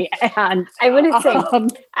that way. And I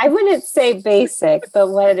wouldn't say basic, but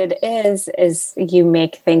what it is you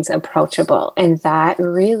make things approachable. And that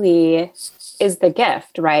really is the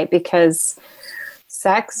gift, right? Because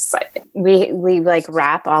sex, we like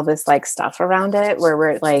wrap all this like stuff around it where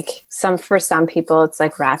we're like, for some people it's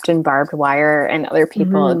like wrapped in barbed wire, and other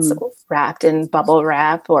people it's wrapped in bubble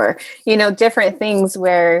wrap, or, different things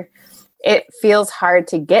where it feels hard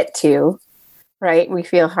to get to, right? We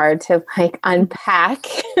feel hard to like unpack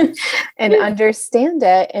and understand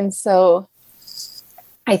it. And so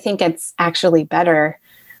I think it's actually better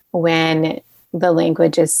when the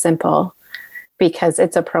language is simple, because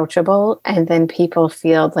it's approachable, and then people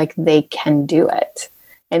feel like they can do it.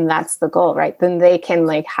 And that's the goal, right? Then they can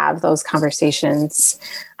like have those conversations,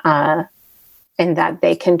 and that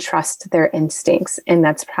they can trust their instincts. And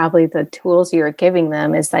that's probably the tools you're giving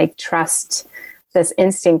them, is like, trust this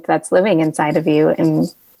instinct that's living inside of you.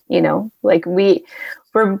 And, like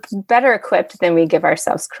we're better equipped than we give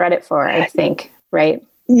ourselves credit for, I think, right?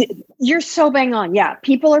 You're so bang on. Yeah.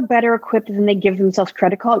 People are better equipped than they give themselves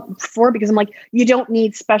credit for, because I'm like, you don't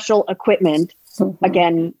need special equipment.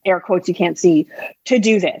 Again, air quotes you can't see, to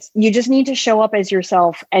do this. You just need to show up as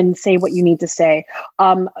yourself and say what you need to say.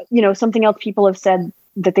 Something else people have said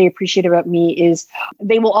that they appreciate about me is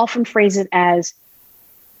they will often phrase it as,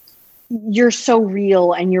 you're so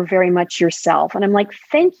real and you're very much yourself. And I'm like,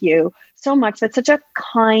 thank you so much. That's such a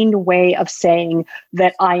kind way of saying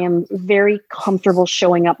that I am very comfortable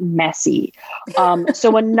showing up messy.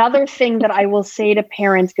 So another thing that I will say to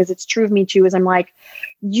parents, because it's true of me too, is I'm like,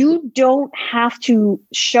 you don't have to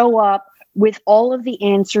show up with all of the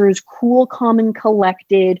answers, cool, calm, and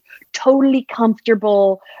collected, totally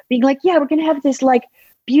comfortable, being like, yeah, we're going to have this like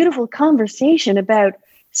beautiful conversation about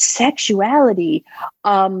sexuality.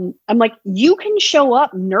 I'm like, you can show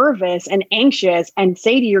up nervous and anxious and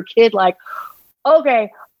say to your kid like, okay,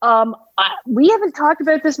 we haven't talked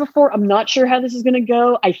about this before. I'm not sure how this is going to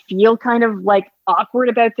go. I feel kind of like awkward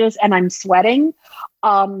about this and I'm sweating.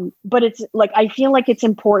 But it's like, I feel like it's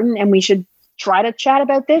important and we should try to chat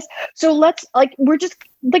about this. So let's we're just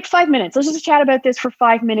like 5 minutes. Let's just chat about this for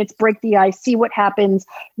 5 minutes, break the ice, see what happens.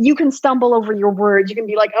 You can stumble over your words. You can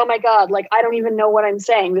be like, oh my God, like, I don't even know what I'm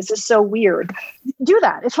saying. This is so weird. Do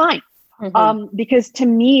that. It's fine. Because to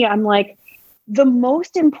me, I'm like, the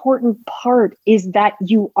most important part is that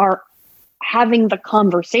you are having the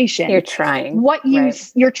conversation. You're trying.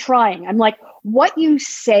 You're trying. I'm like, what you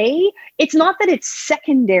say, it's not that it's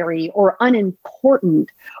secondary or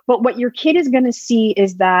unimportant, but what your kid is going to see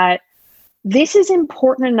is that this is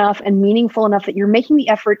important enough and meaningful enough that you're making the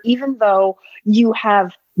effort, even though you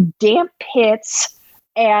have damp pits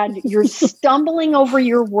and you're stumbling over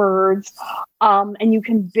your words, and you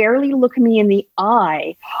can barely look me in the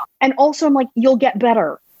eye. And also I'm like, you'll get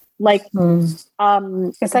better. Like, it's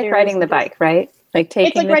like riding the bike, right? Like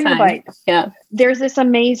taking the time. The bike. Yeah. There's this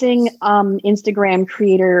amazing Instagram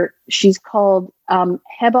creator. She's called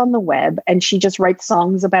Heb on the Web, and she just writes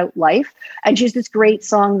songs about life. And she has this great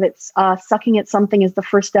song that's sucking at something is the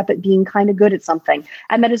first step at being kind of good at something.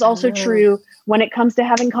 And that is also true when it comes to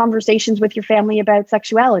having conversations with your family about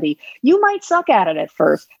sexuality. You might suck at it at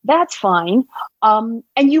first. That's fine. And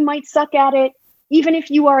you might suck at it even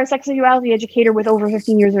if you are a sexuality educator with over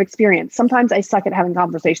 15 years of experience. Sometimes I suck at having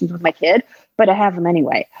conversations with my kid, but I have them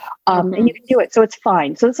anyway. And you can do it. So it's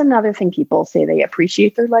fine. So that's another thing people say they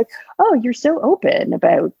appreciate. They're like, oh, you're so open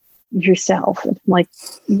about yourself. And I'm like,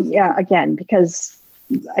 yeah, again, because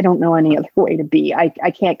I don't know any other way to be.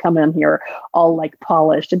 I can't come in here all like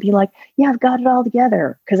polished and be like, yeah, I've got it all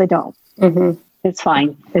together, because I don't. It's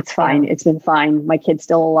fine. It's fine. It's been fine. My kid's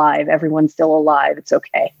still alive. Everyone's still alive. It's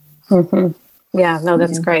okay. Mm-hmm. Yeah, no,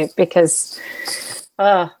 that's great because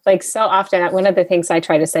like so often, one of the things I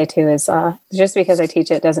try to say too is just because I teach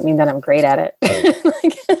it doesn't mean that I'm great at it.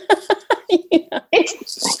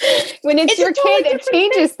 When it's your kid, it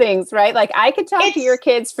changes things, right? Like I could talk to your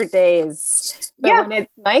kids for days, but when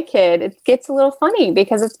it's my kid, it gets a little funny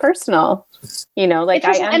because it's personal, like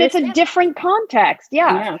and it's a different context.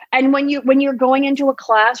 Yeah. And when you're going into a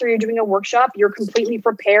class or you're doing a workshop, you're completely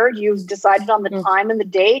prepared. You've decided on the time and the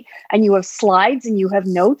date, and you have slides and you have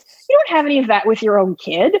notes. You don't have any of that with your own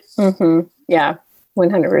kid. Mm-hmm. Yeah,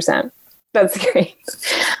 100%. That's great.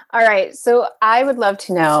 All right. So I would love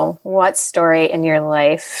to know, what story in your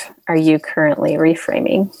life are you currently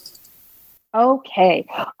reframing? Okay.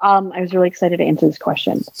 I was really excited to answer this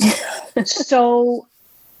question. So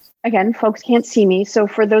again, folks can't see me. So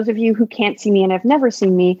for those of you who can't see me and have never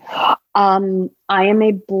seen me, I am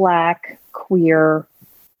a Black queer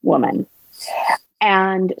woman.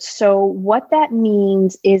 And so what that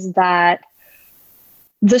means is that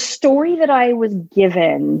the story that I was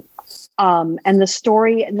given, and the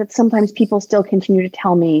story that sometimes people still continue to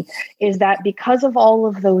tell me, is that because of all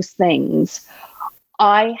of those things,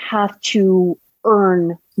 I have to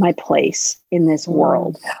earn my place in this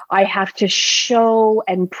world. I have to show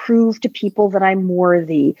and prove to people that I'm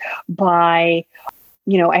worthy by,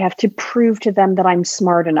 I have to prove to them that I'm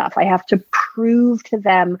smart enough. I have to prove to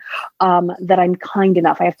them that I'm kind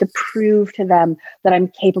enough. I have to prove to them that I'm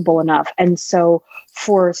capable enough. And so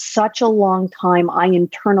for such a long time, I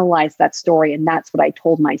internalized that story. And that's what I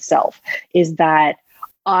told myself, is that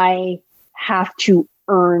I have to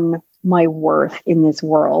earn my worth in this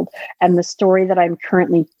world. And the story that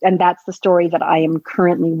that's the story that I am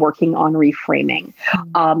currently working on reframing.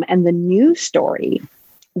 And the new story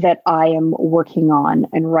that I am working on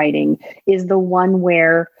and writing is the one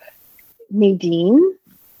where Nadine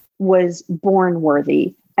was born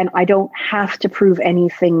worthy, and I don't have to prove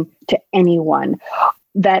anything to anyone,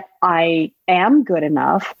 that I am good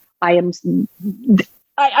enough. I don't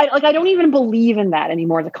even believe in that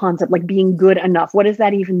anymore. The concept, like being good enough. What does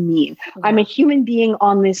that even mean? Mm-hmm. I'm a human being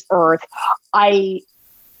on this earth. I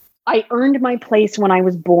earned my place when I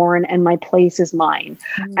was born, and my place is mine.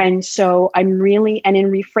 Mm-hmm. And so and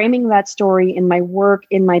in reframing that story in my work,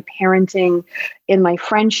 in my parenting, in my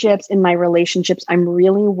friendships, in my relationships, I'm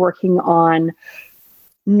really working on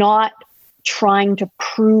not trying to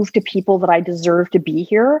prove to people that I deserve to be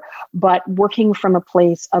here, but working from a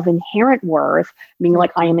place of inherent worth, meaning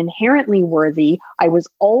like I am inherently worthy. I was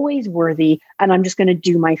always worthy, and I'm just going to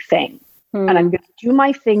do my thing. And I'm going to do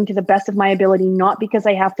my thing to the best of my ability, not because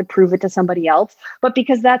I have to prove it to somebody else, but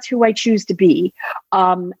because that's who I choose to be.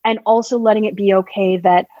 And also letting it be okay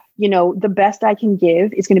that, the best I can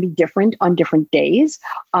give is going to be different on different days.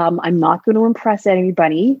 I'm not going to impress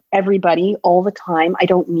everybody all the time. I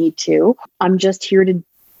don't need to. I'm just here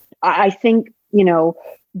I think,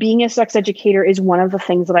 being a sex educator is one of the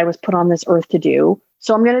things that I was put on this earth to do.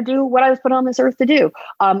 So I'm going to do what I was put on this earth to do.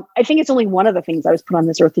 I think it's only one of the things I was put on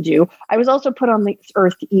this earth to do. I was also put on this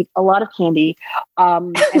earth to eat a lot of candy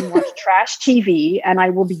and watch trash TV, and I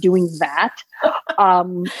will be doing that.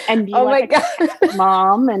 And be a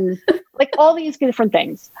mom, and like all these different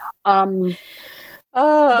things. But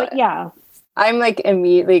yeah. I'm like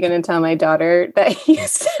immediately going to tell my daughter that you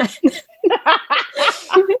said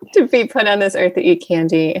to be put on this earth to eat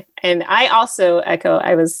candy. And I also echo,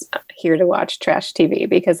 I was here to watch trash TV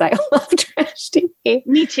because I love trash TV.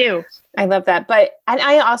 Me too. I love that. And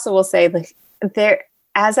I also will say, like,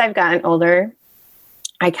 as I've gotten older,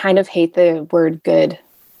 I kind of hate the word good.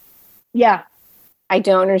 Yeah. I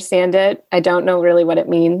don't understand it. I don't know really what it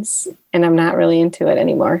means. And I'm not really into it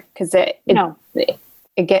anymore because I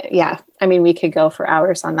mean, we could go for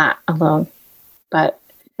hours on that alone, but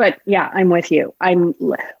yeah, I'm with you. I'm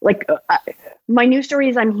like, my new story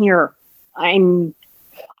is I'm here. I'm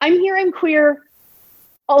here. I'm queer,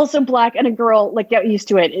 also Black, and a girl. Like, get used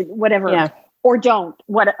to it. Whatever, or don't.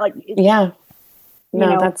 No,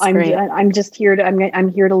 that's great. I'm just here to. I'm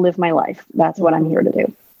here to live my life. That's what I'm here to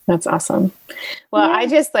do. That's awesome. Well, I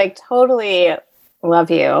just totally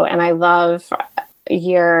love you, and I love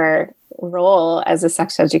your role as a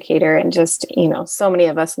sex educator, and just, so many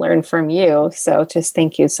of us learn from you. So just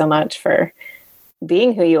thank you so much for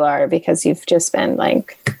being who you are, because you've just been I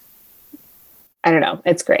don't know,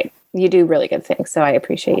 it's great. You do really good things. So I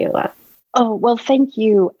appreciate you a lot. Oh, well, thank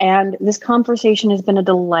you. And this conversation has been a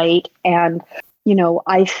delight. And,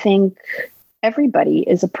 I think everybody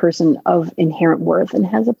is a person of inherent worth and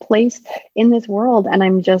has a place in this world. And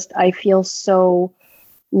I feel so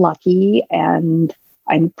lucky, and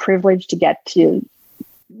I'm privileged to get to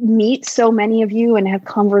meet so many of you and have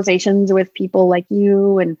conversations with people like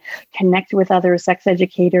you and connect with other sex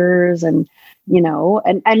educators. And,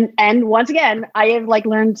 and once again, I have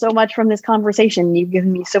learned so much from this conversation. You've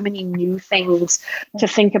given me so many new things to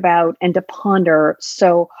think about and to ponder.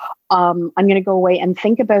 So I'm going to go away and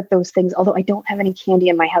think about those things, although I don't have any candy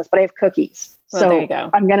in my house, but I have cookies. Well, so there you go.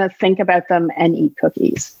 I'm going to think about them and eat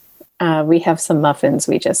cookies. We have some muffins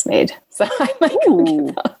we just made. So I might go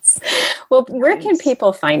get those. Well, where can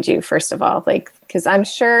people find you, first of all? Because I'm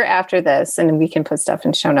sure after this, and we can put stuff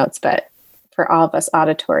in show notes, but for all of us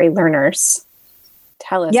auditory learners,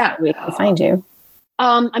 tell us where we can find you.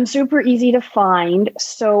 I'm super easy to find.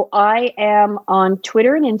 So I am on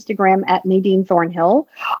Twitter and Instagram at Nadine Thornhill.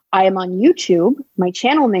 I am on YouTube. My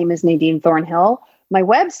channel name is Nadine Thornhill. My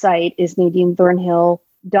website is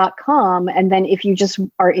NadineThornhill.com. And then if you just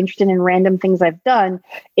are interested in random things I've done,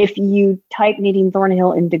 if you type Nadine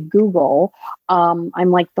Thornhill into Google, I'm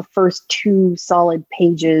the first 2 solid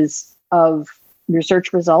pages of your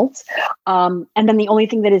search results. And then the only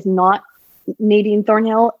thing that is not Nadine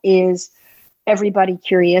Thornhill is Everybody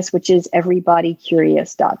Curious, which is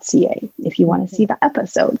everybodycurious.ca if you want to see the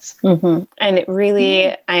episodes. Mm-hmm. And it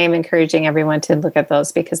really, I am encouraging everyone to look at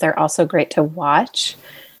those because they're also great to watch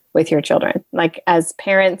with your children. As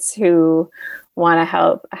parents who want to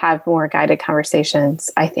help have more guided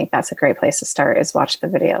conversations, I think that's a great place to start, is watch the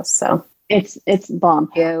videos. So it's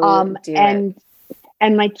bomb. And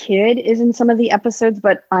my kid is in some of the episodes,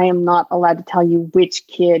 but I am not allowed to tell you which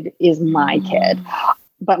kid is my kid.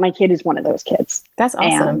 But my kid is one of those kids. That's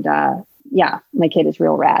awesome. And my kid is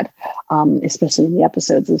real rad, especially in the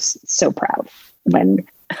episodes. I was so proud when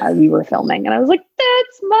we were filming. And I was like,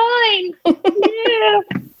 that's mine. Yeah.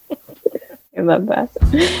 I love that.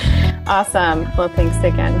 Awesome. Well, thanks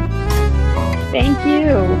again. Thank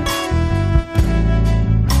you.